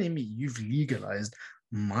you're telling me you've legalized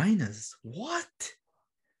minors. What,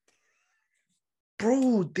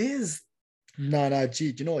 bro? There's nah,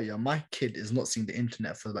 G. Do you know what? Yeah, my kid is not seeing the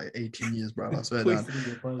internet for like 18 years, bro. I swear down. Poisoning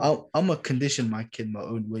your mind. I'm gonna condition my kid my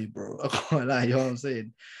own way, bro. I can't lie, you know what I'm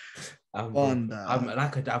saying? Bro, On I'm that.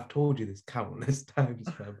 like I've told you this countless times,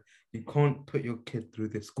 fam. You can't put your kid through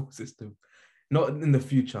this school system. Not in the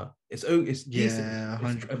future. It's decent. Yeah,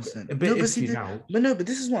 It's 100%. a No, bit but see, iffy now. no, but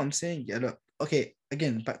this is what I'm saying. Yeah, look, okay,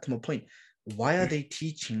 again, back to my point. Why are they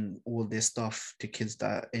teaching all this stuff to kids that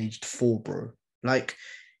are aged 4, bro? Like,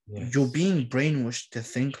 you're Yes, being brainwashed to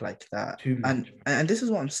think like that. too And much. and this is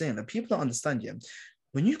what I'm saying. That people don't understand yet.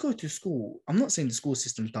 When you go to school, I'm not saying the school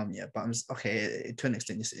system's dumb yet, but I'm just, okay, to an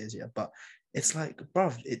extent, yes, it is, yeah. But it's like,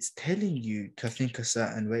 bruv, it's telling you to think a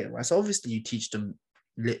certain way, right? So obviously you teach them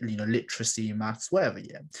literacy, maths, whatever,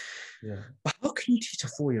 yeah. Yeah, But how can you teach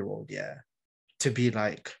a 4-year-old, yeah, to be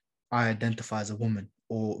like, I identify as a woman,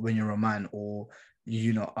 or when you're a man, or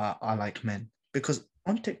I like men? Because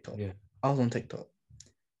on TikTok, yeah, I was on TikTok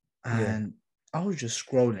yeah. and I was just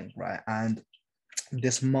scrolling, right? And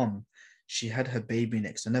this mom, she had her baby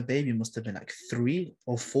next, and her baby must have been like 3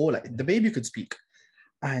 or 4. Like the baby could speak.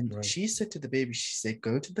 And Right. she said to the baby, she said,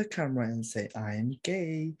 go to the camera and say, I'm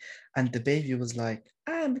gay. And the baby was like,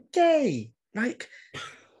 I'm gay. Like,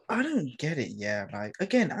 I don't get it. Yeah, like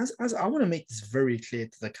again, as I want to make this very clear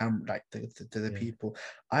to the camera, like to the Yeah. people,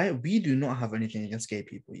 we do not have anything against gay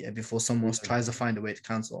people. Yeah, before someone No, tries to find a way to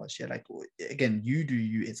cancel us. Yeah, like again, you do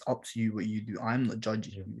you. It's up to you what you do. I'm not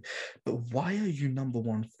judging yeah. you, but why are you number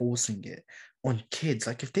one forcing it on kids?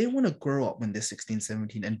 Like if they want to grow up when they're 16,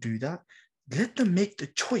 17 and do that, let them make the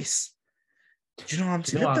choice. Do you know what I'm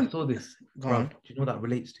Do you saying? know Let what I them saw this, go bro? on. Do you know what that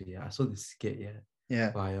relates to? Yeah, I saw this skit. Yeah,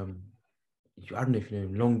 Yeah. by I don't know if you know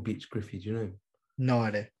him, Long Beach Griffey. Do you know him? No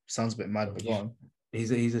idea. Sounds a bit mad, Oh, but go on.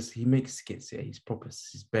 he makes skits. Yeah, he's proper.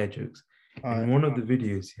 He's bare jokes. All In right. one of the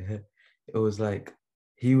videos, yeah, it was like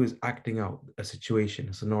he was acting out a situation,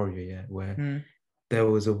 a scenario, yeah, where Mm, there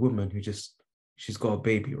was a woman who she's got a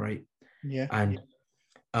baby, right? yeah. And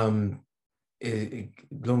um,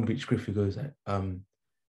 Long Beach Griffey goes like,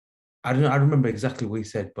 I don't know, I remember exactly what he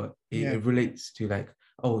said, but Yeah. it relates to like,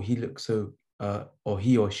 oh, he looks so, or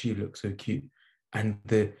he or she looks so cute, and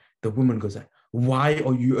the woman goes like, why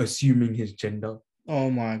are you assuming his gender? Oh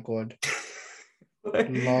my God. What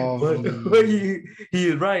Lovely.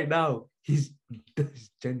 he right now he's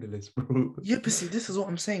genderless, bro. Yeah, but see, this is what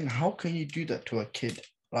I'm saying. How can you do that to a kid?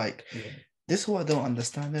 Like, Yeah, this is what I don't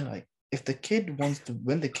understand. They're like, if the kid wants to,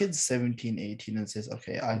 when the kid's 17, 18 and says,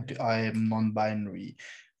 okay, I am non-binary,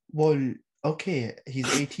 well, okay,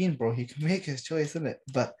 he's 18, bro. He can make his choice, isn't it?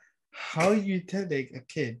 But how you telling a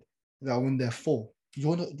kid that when they're 4,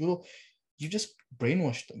 you just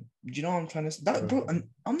brainwashed them. Do you know what I'm trying to say? That, bro, and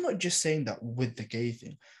I'm not just saying that with the gay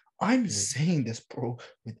thing. I'm yeah. saying this, bro,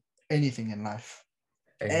 with anything in life.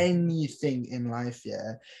 Anything. Anything in life,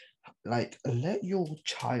 yeah. Like, let your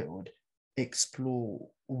child explore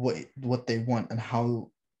what they want and how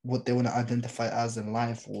what they want to identify as in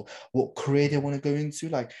life or what career they want to go into.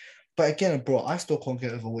 Like, but again, bro, I still can't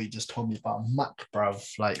get over what you just told me about Mac, bruv.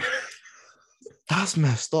 Like, that's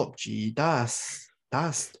messed up, G. That's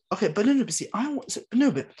okay, but no, but see, I want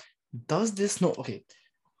no, but does this not okay?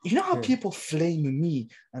 You know how Yeah, people flame me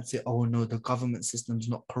and say, "Oh no, the government system's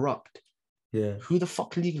not corrupt." yeah. Who the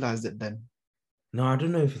fuck legalized it then? No, I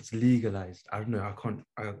don't know if it's legalized. I don't know. I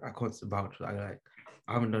can't vouch. I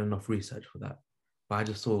haven't done enough research for that. But I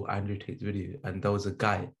just saw Andrew Tate's video, and there was a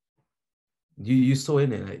guy. You saw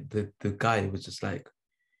in it like the guy was just like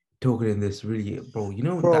talking in this really, bro. You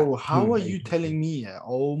know Bro, that how tone are that he you talks in. telling me? Yeah?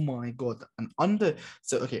 Oh my God.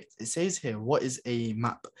 So okay, it says here, what is a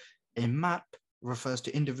map? A map refers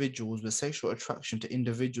to individuals with sexual attraction to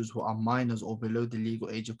individuals who are minors or below the legal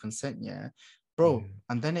age of consent. Yeah. Bro, Mm.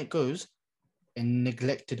 and then it goes a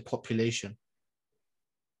neglected population.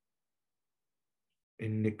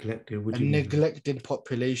 In neglected. What A do you mean? neglected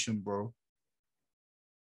population, bro.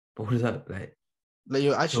 But what is that like?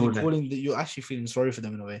 Like So like, you're actually feeling sorry for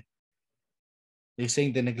them in a way. You're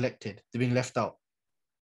saying they're neglected, they're being left out.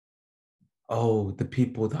 oh, the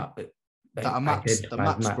people that That are maps, the identify as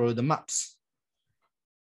maps, Matt. bro, the maps.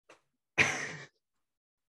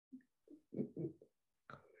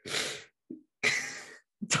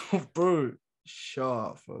 Bro, shut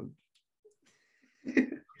up, bro.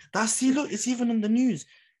 That's see, look, it's even on the news.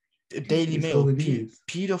 Daily It's all Mail, the news.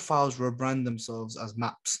 pedophiles rebrand themselves as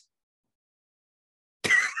maps.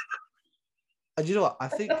 And you know what? I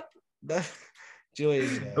think that do you know what it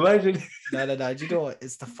is, yeah? Imagine. No. Do you know what?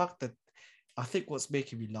 It's the fact that I think what's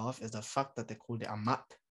making me laugh is the fact that they called it a map.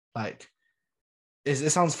 Like, it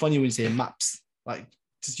sounds funny when you say maps. Like,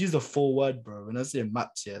 just use the full word, bro. When I say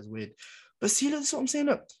maps, yeah, it's weird. But see, that's what I'm saying.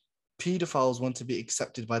 Look, pedophiles want to be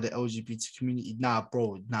accepted by the LGBT community. Nah,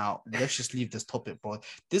 bro. Now let's just leave this topic, bro.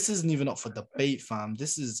 This isn't even up for debate, fam.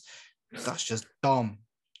 That's just dumb.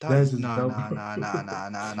 That That's is just nah, dumb, nah, bro. nah, nah,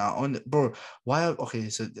 nah, nah, nah. Bro, why? Okay,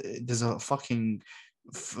 so there's a fucking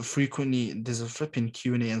frequently there's a flipping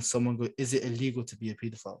Q&A and someone go, is it illegal to be a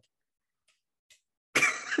pedophile?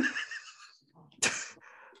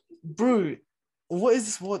 Bro, what is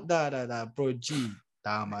this? What bro? G,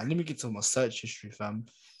 damn man. Let me get to my search history, fam.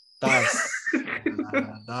 That's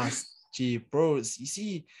G, bro. You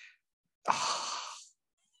see,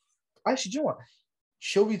 actually, do you know what?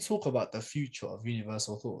 Shall we talk about the future of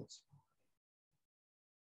universal thoughts?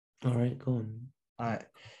 All right, go on. All right.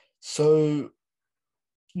 So,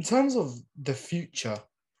 in terms of the future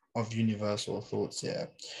of universal thoughts, yeah,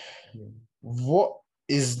 Yeah. what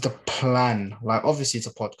is the plan? Like, obviously, it's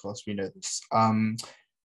a podcast. We know this.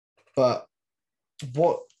 But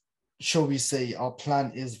what shall we say our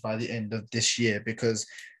plan is by the end of this year? Because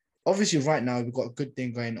obviously right now we've got a good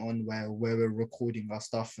thing going on where we're recording our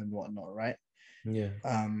stuff and whatnot, right? Yeah.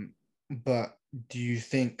 But do you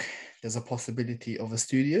think there's a possibility of a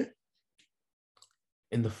studio?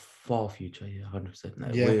 In the far future, yeah, 100%.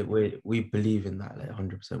 Like Yeah. we believe in that, like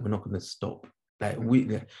 100%. We're not gonna stop. Like,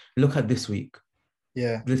 look at this week.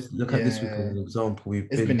 Yeah. Look at this week as Yeah. an example. It's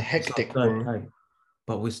been It's our hectic, third bro. time,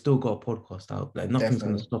 but we still got a podcast out. Like nothing's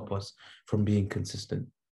gonna Definitely. stop us from being consistent.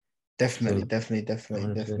 Definitely, So definitely, definitely,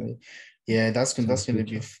 100%. definitely. Yeah, It's in the that's gonna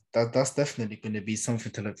be future. that's definitely gonna be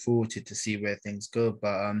something to look forward to see where things go.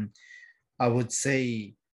 But I would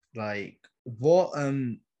say like what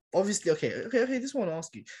obviously, okay. This one I want to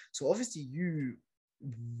ask you. So obviously you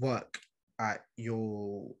work at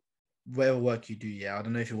your whatever work you do. Yeah, I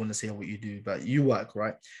don't know if you want to say what you do, but you work,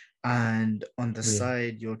 right? And on the Yeah,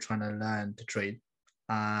 side, you're trying to learn to trade.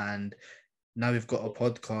 And now we've got a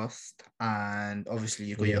podcast, and obviously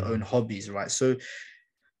you've got your yeah, own hobbies, right? So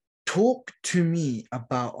talk to me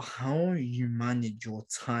about how you manage your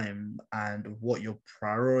time and what your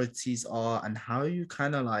priorities are and how you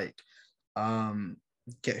kind of like um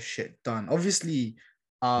get shit done. Obviously,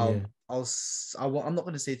 yeah, I'm not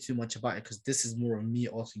going to say too much about it because this is more of me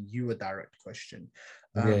asking you a direct question,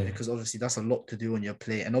 yeah, because obviously that's a lot to do on your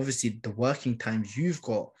plate, and obviously the working times you've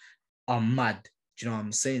got are mad. Do you know what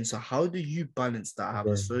I'm saying? So how do you balance that? Have a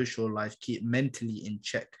yeah, social life, keep mentally in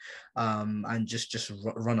check, and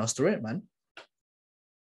run us through it, man.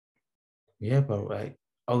 yeah. But like,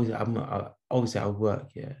 obviously I work.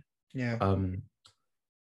 Yeah, Yeah. um,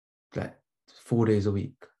 like 4 days a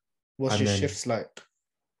week, What's and your then shifts like?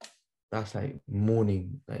 that's like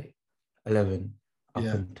morning, like 11 up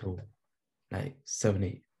Yeah. until like 7,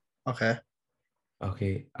 8. Okay.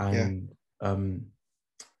 Okay, Yeah. and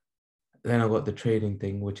then I got the trading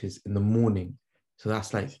thing, which is in the morning. So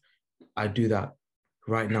that's like I do that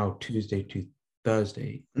right now, Tuesday to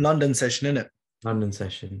Thursday, London session, innit? London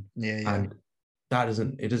session, Yeah. Yeah. and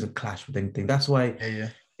it doesn't clash with anything. That's why Yeah. Yeah.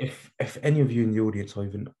 if any of you in the audience are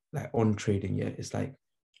even like on trading, yeah, it's like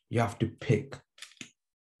you have to pick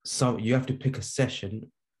you have to pick a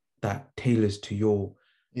session that tailors to your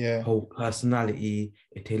Yeah. whole personality.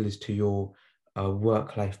 It tailors to your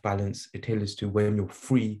work-life balance. It tailors to when you're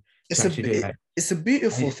free to actually do it. Like It's a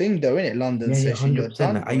beautiful I, thing though, isn't it? London yeah, yeah, session. You're 100%.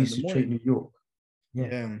 done, Like, I bro, in used the to trade morning. New York. Yeah,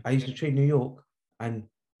 Yeah. I used to trade New York, and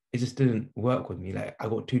it just didn't work with me. Like I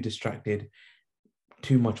got too distracted.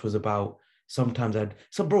 Too much was about. Sometimes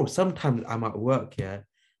I'm at work, yeah,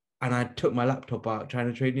 and I took my laptop out trying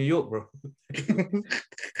to trade New York, bro.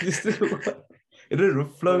 It just didn't work. It didn't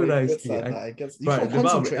flow Bro, it gets nicely. like that. It gets you can't Right, the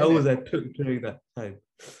amount of concentrate in hours it. I took during that time,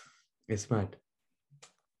 it's mad.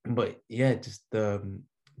 But yeah, just then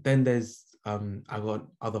there's I got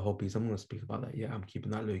other hobbies. I'm gonna speak about that. Yeah, I'm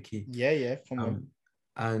keeping that low key. Yeah, yeah. Come on. Um,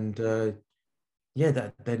 and yeah,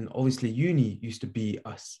 that then obviously uni used to be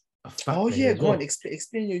a Oh factor here yeah, as go on. well.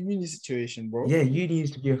 Explain your uni situation, bro. Yeah, uni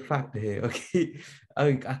used to be a factor here.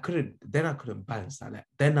 Okay, I couldn't balance that. Like,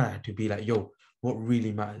 then I had to be like, yo, what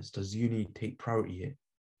really matters? Does uni take priority here?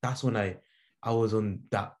 That's when I was on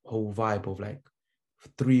that whole vibe of like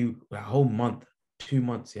a whole month, 2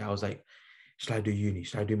 months. Yeah, I was like, should I do uni?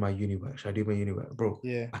 Should I do my uni work? Should I do my uni work, bro?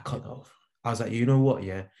 Yeah. I cut that off. I was like, you know what?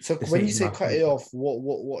 Yeah, So this when you ain't say my cut place. it off,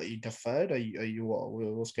 what are you deferred? Are you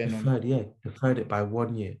what's going on? Deferred, yeah, deferred it by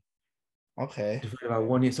 1 year. Okay. Deferred it by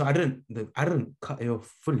 1 year. So I didn't cut it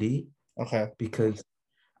off fully Okay. because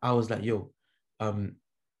I was like, yo, um,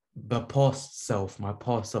 my past self,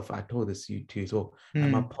 I told this to you too as well. Like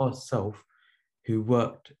my Hmm. past self who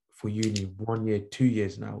worked for uni 1 year, 2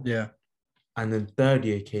 years now, Yeah. and then third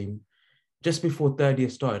year came. Just before third year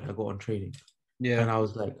started, I got on trading. And Yeah. I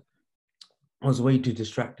was way too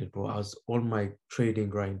distracted, bro. I was on my trading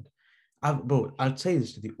grind. Bro, I'd say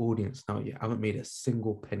this to the audience now. Yeah, I haven't made a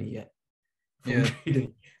single penny yet from Yeah.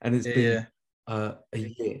 trading, and it's Yeah. been Yeah. a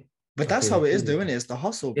year. But that's Okay, how it's it is, been doing it. It's the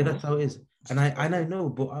hustle, yeah, bro. that's how it is. And I know,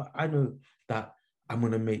 but I know that I'm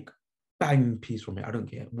gonna make bang piece from it. I don't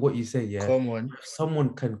care what you say. Yeah, Come on. if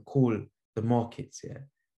someone can call the markets. Yeah,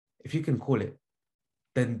 if you can call it,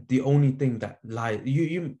 then the only thing that lies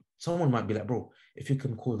you someone might be like, bro, if you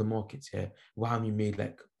can call the markets, yeah, why haven't you made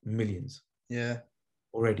like millions Yeah.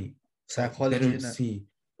 already? But they Psychology, don't innit? see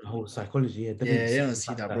the whole psychology. Yeah, they don't Yeah, you see don't the see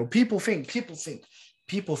fact that, bro. that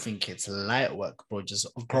People think it's light work, bro. Just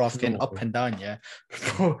it's graph getting not, up bro. and down, yeah.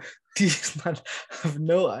 Bro, these man have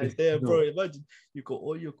no It's idea, bro. not. Imagine you got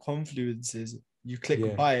all your confluences, you click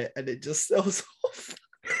Yeah. buy it, and it just sells off.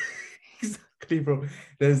 Exactly, bro.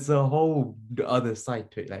 There's a whole other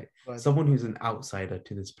side to it. Like But someone who's an outsider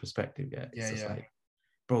to this perspective, yeah, it's yeah, just yeah, like,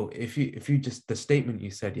 bro, if you just the statement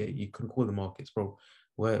you said, yeah, you can call the markets, bro.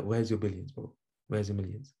 Where's your billions, bro? Where's your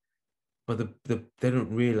millions? But they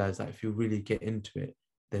don't realize that if you really get into it,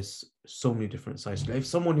 there's so many different sides. Like if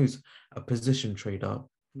someone who's a position trader,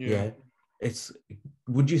 yeah. yeah, it's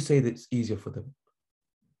would you say that it's easier for them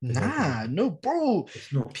if they're a Nah, position? no, bro.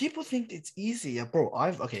 It's not. People think it's easy, yeah, bro.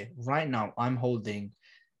 Right now I'm holding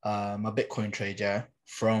my Bitcoin trade, yeah,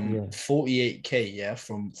 from Yeah, 48K, yeah,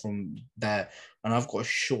 from there, and I've got a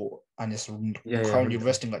short and it's yeah, yeah. currently 100%.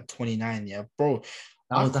 resting like 29, yeah, bro.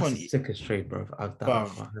 I That's can't, the sickest trade, bro. I've that bro,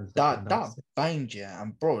 off my hands. that And that that's banged, yeah,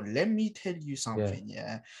 and bro, let me tell you yeah, something,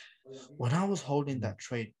 yeah. When I was holding Mm. that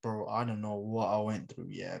trade, bro, I don't know what I went through,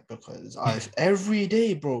 yeah, because I every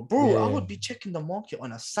day, bro, I Yeah. would be checking the market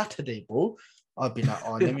on a Saturday, bro. I'd be like,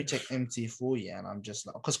 oh, let me check MT4, yeah, and I'm just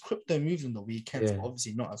like, because crypto moves on the weekends, but Yeah.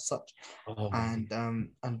 obviously not as such. Oh, And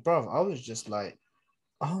bro, I was just like,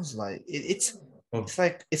 I was like, oh, it's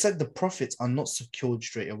like the profits are not secured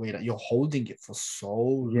straight away. Like you're holding it for so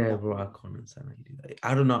yeah, long. bro. I can't understand how you do that.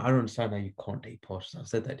 I don't know. I don't understand how you can't take Porsches. I've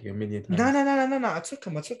said that to you a million No, times. no, no, no, no, no. I took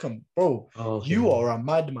him, bro. Oh, You okay. are a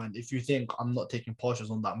madman if you think I'm not taking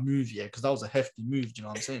Porsches on that move, yeah, because that was a hefty move. Do you know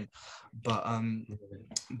what I'm saying? But Yeah.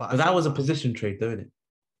 but I But that think, was a position trade, don't it?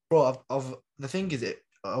 bro, of the thing is,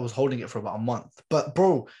 I was holding it for about a month. But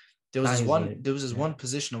bro, That is like, there was this yeah, one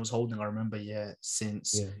position I was holding. I remember, yeah,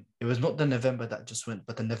 since yeah. it was not the November that just went,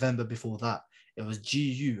 but the November before that, it was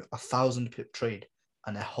GU 1,000 pip trade,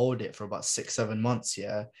 and I hold it for about 6 7 months.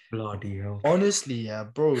 Yeah, Bloody hell. honestly, yeah,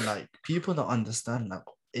 bro, like people don't understand, like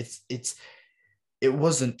it's it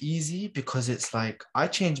wasn't easy because it's like I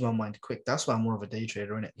changed my mind quick. That's why I'm more of a day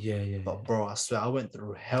trader in it. Yeah, yeah, But yeah. bro, I swear I went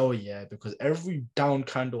through hell, yeah, because every down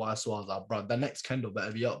candle I saw, I was like, bro, the next candle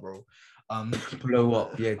better be up, bro. Blow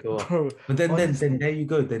up, yeah, go up. Bro, But then honestly, there you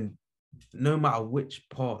go. Then no matter which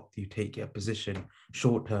path you take your position,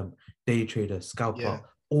 short term, day trader, scalper, yeah,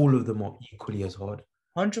 all of them are equally as hard.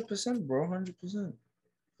 100%, bro, 100%.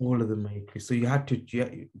 All of them are equally. So you had to, yeah,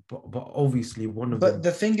 but obviously one of But them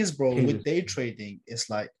the thing is, bro, with caters day to trading, it's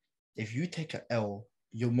like if you take a L,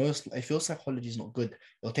 you're most if your psychology is not good,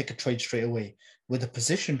 you'll take a trade straight away. With a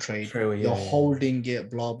position trade, straight away. you're Yeah, yeah, holding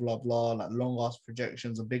it, blah blah blah, like long ass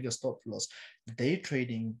projections, a bigger stop loss. Day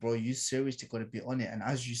trading, bro, you seriously got to be on it. And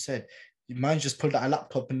as you said, you might just pulled out a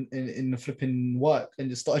laptop in the flipping work and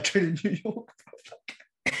just started trading New York.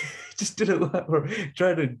 yeah. Just didn't work, bro.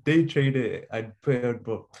 Trying to day trade it and put it on,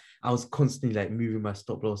 bro. I was constantly like moving my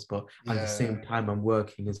stop loss, but at the Yeah, same time I'm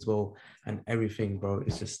working as well and everything, bro.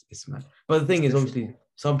 It's mad. But the it's thing is, obviously, difficult.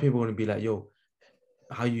 some people want to be like, yo,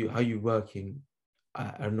 how you working?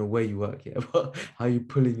 I don't know where you work yet, but how you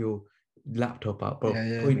pulling your laptop out, Yeah, bro?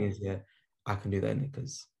 yeah. Point is, yeah, I can do that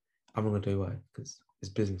because I'm not gonna tell you why, because it's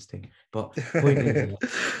business thing. But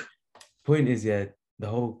point is, yeah, the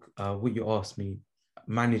whole what you asked me,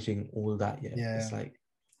 managing all that, yeah, it's Yeah, like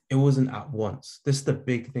it wasn't at once. This is the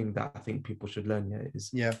big thing that I think people should learn, yeah,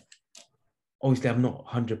 is yeah, obviously I'm not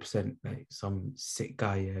 100% like some sick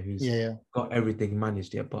guy, yeah, who's yeah, got everything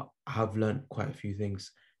managed yet, but I have learned quite a few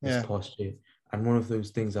things this yeah, past year. And one of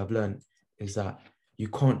those things I've learned is that you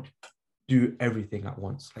can't do everything at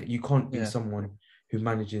once. Like you can't be yeah. someone who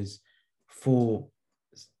manages four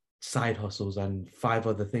side hustles and five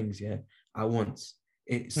other things, yeah, at once.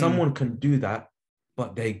 Hmm. Someone can do that,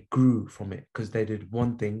 but they grew from it because they did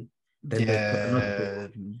one thing, then they put another thing Yeah,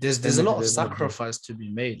 on, there's then a they lot did of another thing. sacrifice to be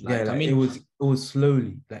made. Yeah, Like, I like mean, it was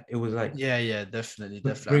slowly, like it was like yeah, yeah, definitely,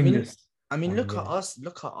 definitely. bring this I mean, on, yeah,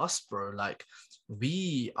 look at us, bro. Like,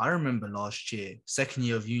 I remember last year, second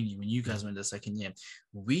year of uni, when you guys went the second year,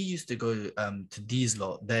 we used to go to D's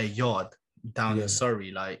lot, their yard down in yeah,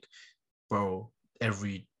 Surrey, like, bro,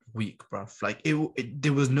 every week, bro. Like,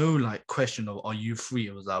 there was no like question of are you free?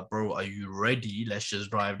 It was like, bro, are you ready? Let's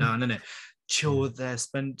just drive down, innit? yeah, Chill there,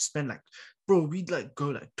 spend like, bro, we'd like go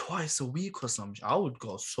like twice a week or something. I would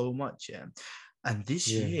go so much, yeah. And this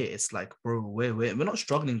yeah, year, it's like, bro, we're not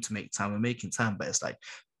struggling to make time. We're making time, but it's like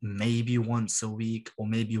maybe once a week or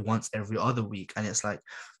maybe once every other week. And it's like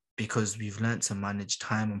because we've learned to manage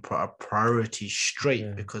time and put our priorities straight.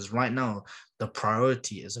 yeah, Because right now the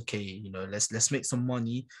priority is okay. Let's make some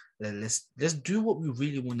money. Let's do what we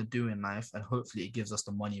really want to do in life, and hopefully it gives us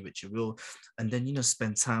the money, which it will. And then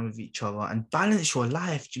spend time with each other and balance your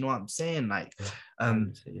life. Do you know what I'm saying? Like, yeah.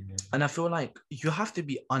 um, Balance it, yeah, and I feel like you have to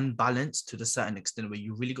be unbalanced to the certain extent where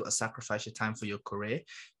you really got to sacrifice your time for your career.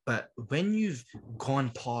 But when you've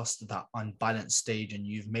gone past that unbalanced stage and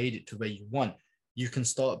you've made it to where you want, you can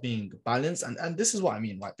start being balanced. And this is what I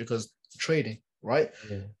mean, right? Because trading, right?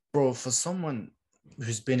 yeah, Bro, for someone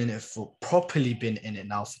who's been in it for properly been in it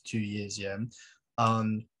now for 2 years, yeah.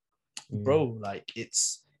 Um, yeah, bro, like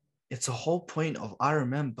it's a whole point of I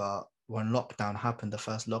remember when lockdown happened, the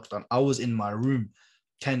first lockdown, I was in my room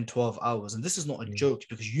 10, 12 hours. And this is not a yeah, joke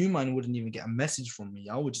because you man wouldn't even get a message from me.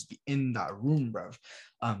 I would just be in that room, bro.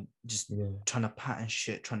 Just yeah, trying to pattern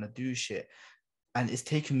shit, trying to do shit. And it's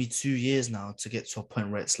taken me 2 years now to get to a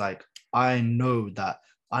point where it's like I know that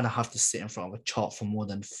I don't have to sit in front of a chart for more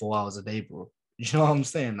than 4 hours a day, bro. You know what I'm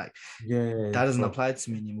saying? Like yeah, that doesn't bro. apply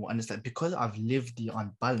to me anymore. And it's like because I've lived the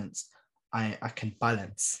unbalance, I can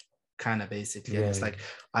balance kind of basically. And it's Yeah, like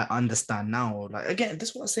I understand now. Like again, this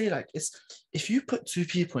is what I say. Like it's if you put two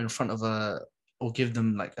people in front of or give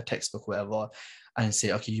them like a textbook, or whatever, and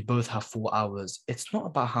say, okay, you both have 4 hours. It's not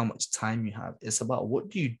about how much time you have. It's about what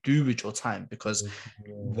do you do with your time, because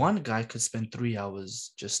one guy could spend 3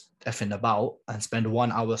 hours just effing about and spend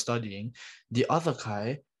 1 hour studying. The other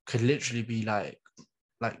guy could literally be like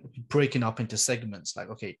breaking up into segments, like,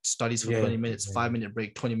 okay, studies for 20 minutes, 5 minute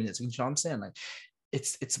break, 20 minutes. You know what I'm saying? Like,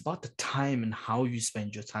 it's about the time and how you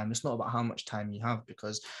spend your time. It's not about how much time you have,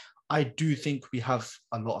 because I do think we have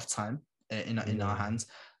a lot of time in our hands,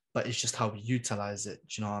 but it's just how we utilize it.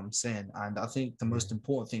 Do you know what I'm saying? And I think the most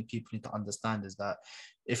important thing people need to understand is that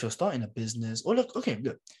if you're starting a business, or look,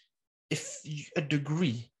 if a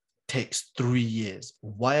degree takes 3 years,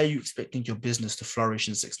 why are you expecting your business to flourish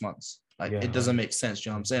in 6 months? Like, it doesn't make sense.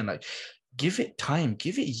 You know what I'm saying? Like, give it time,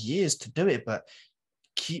 give it years to do it, but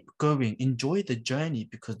keep going, enjoy the journey,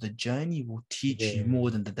 because the journey will teach you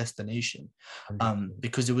more than the destination.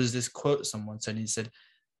 Because there was this quote someone said, he said,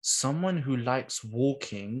 someone who likes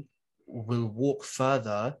walking will walk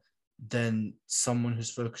further than someone who's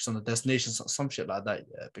focused on the destination, some shit like that.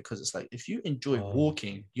 Yeah, because it's like, if you enjoy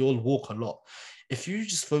walking, you'll walk a lot. If you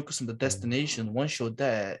just focus on the destination, once you're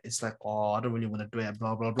there, it's like, oh, I don't really want to do it,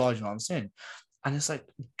 blah blah blah. You know what I'm saying? And it's like,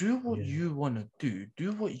 do what you want to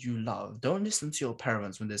do what you love. Don't listen to your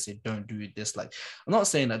parents when they say don't do this. Like, I'm not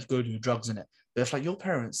saying that go do drugs in it, but if like your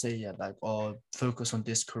parents say, yeah, like, oh, focus on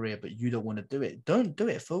this career, but you don't want to do it, don't do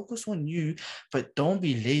it. Focus on you, but don't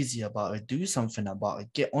be lazy about it. Do something about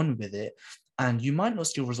it. Get on with it. And you might not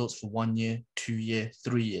see results for 1 year, 2 year,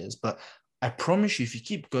 3 years, but I promise you, if you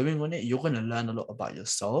keep going on it, you're going to learn a lot about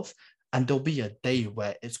yourself. And there'll be a day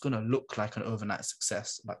where it's going to look like an overnight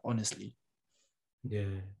success. Like, honestly. Yeah,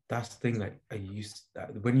 that's the thing. Like, I used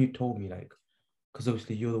that when you told me, like, because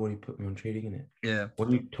obviously you're the one who put me on trading in it. Yeah.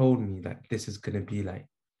 When you told me like this is gonna be like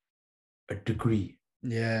a degree.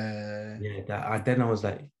 Yeah. Yeah, then I was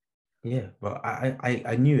like, yeah, but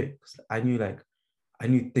I knew it. I knew I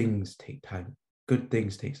knew things take time. Good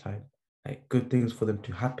things takes time. Like, good things for them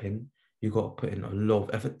to happen, you got to put in a lot of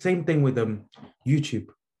effort. Same thing with YouTube.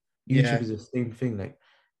 Yeah. YouTube is the same thing. Like,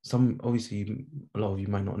 some obviously a lot of you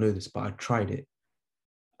might not know this, but I tried it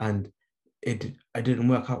and it didn't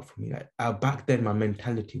work out for me. Like, back then, my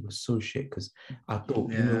mentality was so shit because I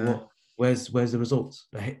thought, you know Yeah. what? Where's the results?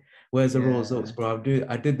 Like, where's the results, bro?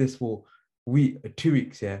 I did this for 2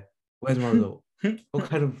 weeks. Yeah, where's my result? What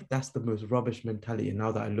kind of that's the most rubbish mentality. And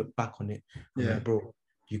now that I look back on it, I'm like, bro,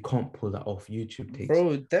 you can't pull that off. YouTube takes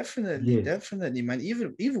Bro, definitely, years. definitely, man.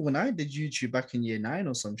 Even when I did YouTube back in year 9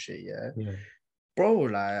 or some shit, Yeah, bro,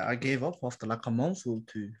 like, I gave up after like a month or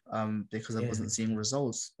two, because I yeah, wasn't seeing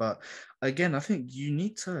results. But again, I think you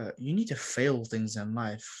need to fail things in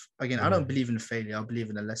life. Again, I yeah, don't believe in failure. I believe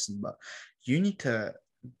in a lesson, but you need to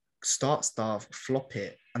start stuff, flop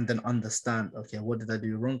it, and then understand, okay, what did I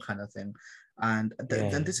do wrong, kind of thing. And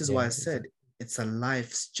then this is why I said exactly. it's a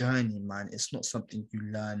life's journey, man. It's not something you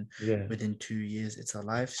learn Yeah, within 2 years. It's a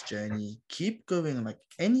life's journey. Keep going. Like,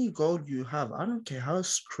 any goal you have, I don't care how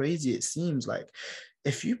crazy it seems. Like,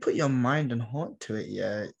 if you put your mind and heart to it,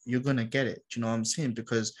 yeah, you're gonna get it. Do you know what I'm saying?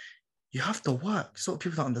 Because you have to work. So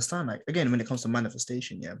people don't understand. Like, again, when it comes to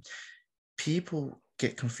manifestation, yeah, people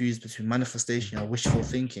get confused between manifestation and wishful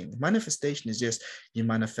thinking. Manifestation is just you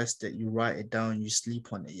manifest it, you write it down, you sleep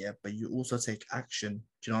on it, yeah, but you also take action. Do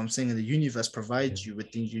you know what I'm saying? And the universe yeah, provides you with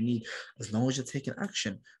things you need as long as you're taking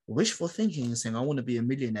action. Wishful thinking is saying, I want to be a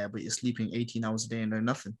millionaire, but you're sleeping 18 hours a day and doing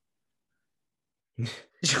nothing. You know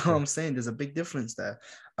what yeah, I'm saying? There's a big difference there.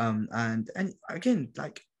 And again,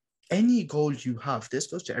 like, any goal you have, this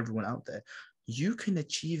goes to everyone out there. You can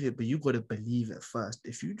achieve it, but you got to believe it first.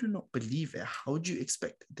 If you do not believe it, how do you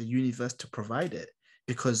expect the universe to provide it?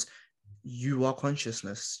 Because you are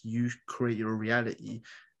consciousness, you create your reality,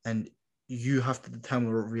 and you have to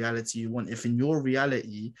determine what reality you want. If in your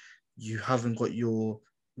reality you haven't got your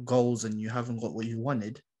goals and you haven't got what you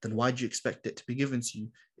wanted, then why do you expect it to be given to you?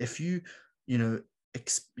 If you know,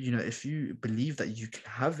 if you believe that you can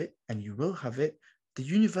have it and you will have it, the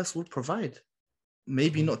universe will provide.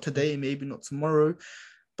 Maybe not today, maybe not tomorrow,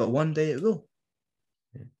 but one day it will.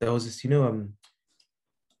 yeah. There was this,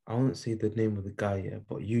 I won't say the name of the guy yet,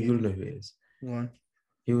 but you'll know who it is. One.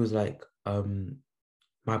 He was like,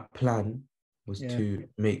 my plan was Yeah. to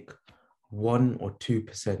make 1 or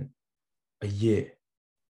 2% a year,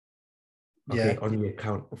 okay, Yeah. on the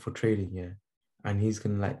account for trading, yeah. And he's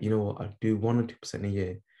gonna, like, you know what, I'll do 1 or 2% a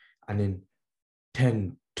year, and in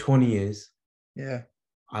 10, 20 years, Yeah.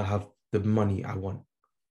 I'll have the money I want.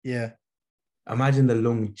 Yeah. Imagine the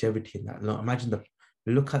longevity in that. Imagine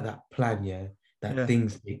look at that plan, yeah. That Yeah.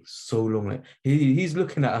 things take so long. Like, he's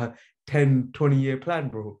looking at a 10, 20 year plan,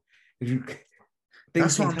 bro.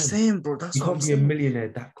 That's what in I'm time. saying, bro. That's You what I'm can't be a saying. millionaire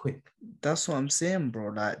that quick. That's what I'm saying, bro.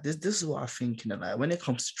 Like this is what I'm thinking. Like when it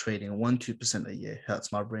comes to trading, 1-2% a year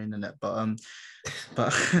hurts my brain in it. But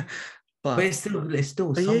But but it's still But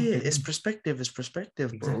yeah, something. it's perspective,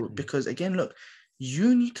 bro. Exactly. Because again, look,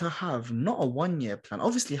 you need to have not a 1 year plan.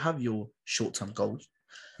 Obviously, have your short-term goals,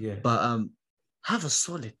 Yeah. but have a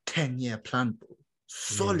solid 10-year plan, bro. Yeah.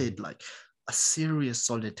 Solid, like a serious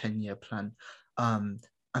solid 10-year plan.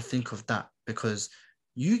 I think of that because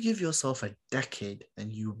you give yourself a decade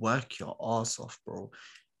and you work your ass off, bro.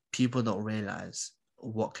 People don't realize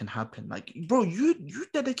what can happen. Like, bro, you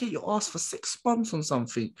dedicate your ass for 6 months on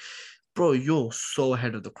something, bro, you're so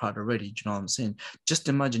ahead of the crowd already. Do you know what I'm saying? Just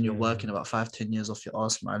imagine you're Yeah. working about 5-10 years off your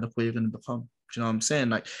arse, man. Look where you're going to become. Do you know what I'm saying?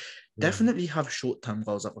 Like, Yeah. definitely have short term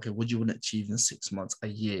goals. Like, okay, what do you want to achieve in 6 months, a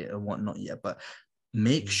year, and whatnot? Yeah, but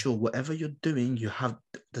make sure whatever you're doing, you have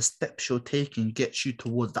the steps you're taking gets you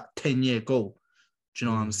towards that 10-year goal. Do you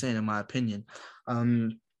know what I'm saying? In my opinion,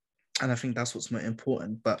 and I think that's what's more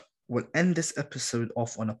important. But we'll end this episode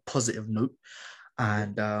off on a positive note,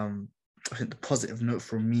 and I think the positive note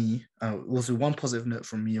from me, also one positive note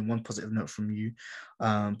from me and one positive note from you.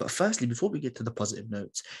 But firstly, before we get to the positive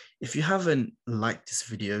notes, if you haven't liked this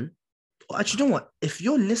video, or actually, you know what? If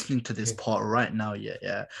you're listening to this Yeah. part right now,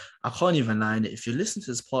 yeah, I can't even lie in it. If you're listening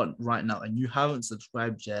to this part right now and you haven't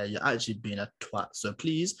subscribed, yeah, you're actually being a twat. So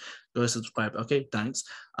please go subscribe. Okay, thanks.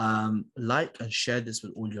 Like and share this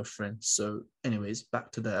with all your friends. So, anyways,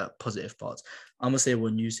 back to the positive parts. I'm gonna say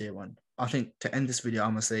one, you say one. I think to end this video,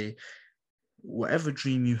 I'm gonna say whatever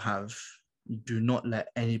dream you have, do not let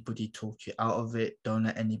anybody talk you out of it. Don't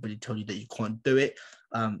let anybody tell you that you can't do it.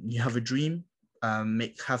 You have a dream,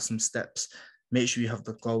 have some steps, make sure you have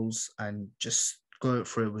the goals, and just go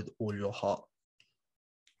through it with all your heart.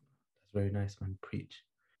 That's very nice, man. Preach.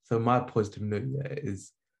 So my positive note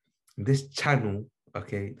is this channel,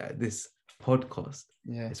 okay, this podcast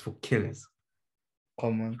Yeah, is for killers.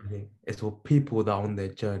 come on, Okay? It's for people that are on their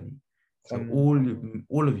journey. So come on.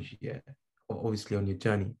 all of you, yeah, are obviously on your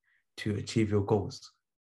journey to achieve your goals.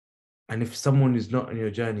 And if someone is not on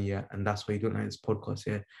your journey yet, and that's why you don't like this podcast,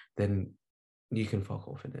 yeah, then you can fuck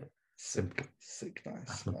off in it. Simple. Sick,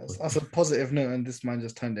 That's nice, my nice. point. That's a positive note, and this man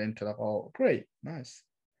just turned it into like, oh, great, nice.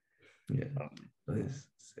 Yeah, Um, that is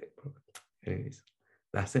sick, bro. Anyways,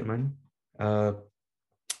 that's it, man.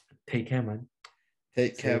 Take care, man.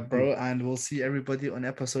 Take Say care, a bit. bro, and we'll see everybody on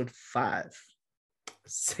episode 5.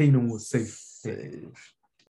 Say no more safe. Safe.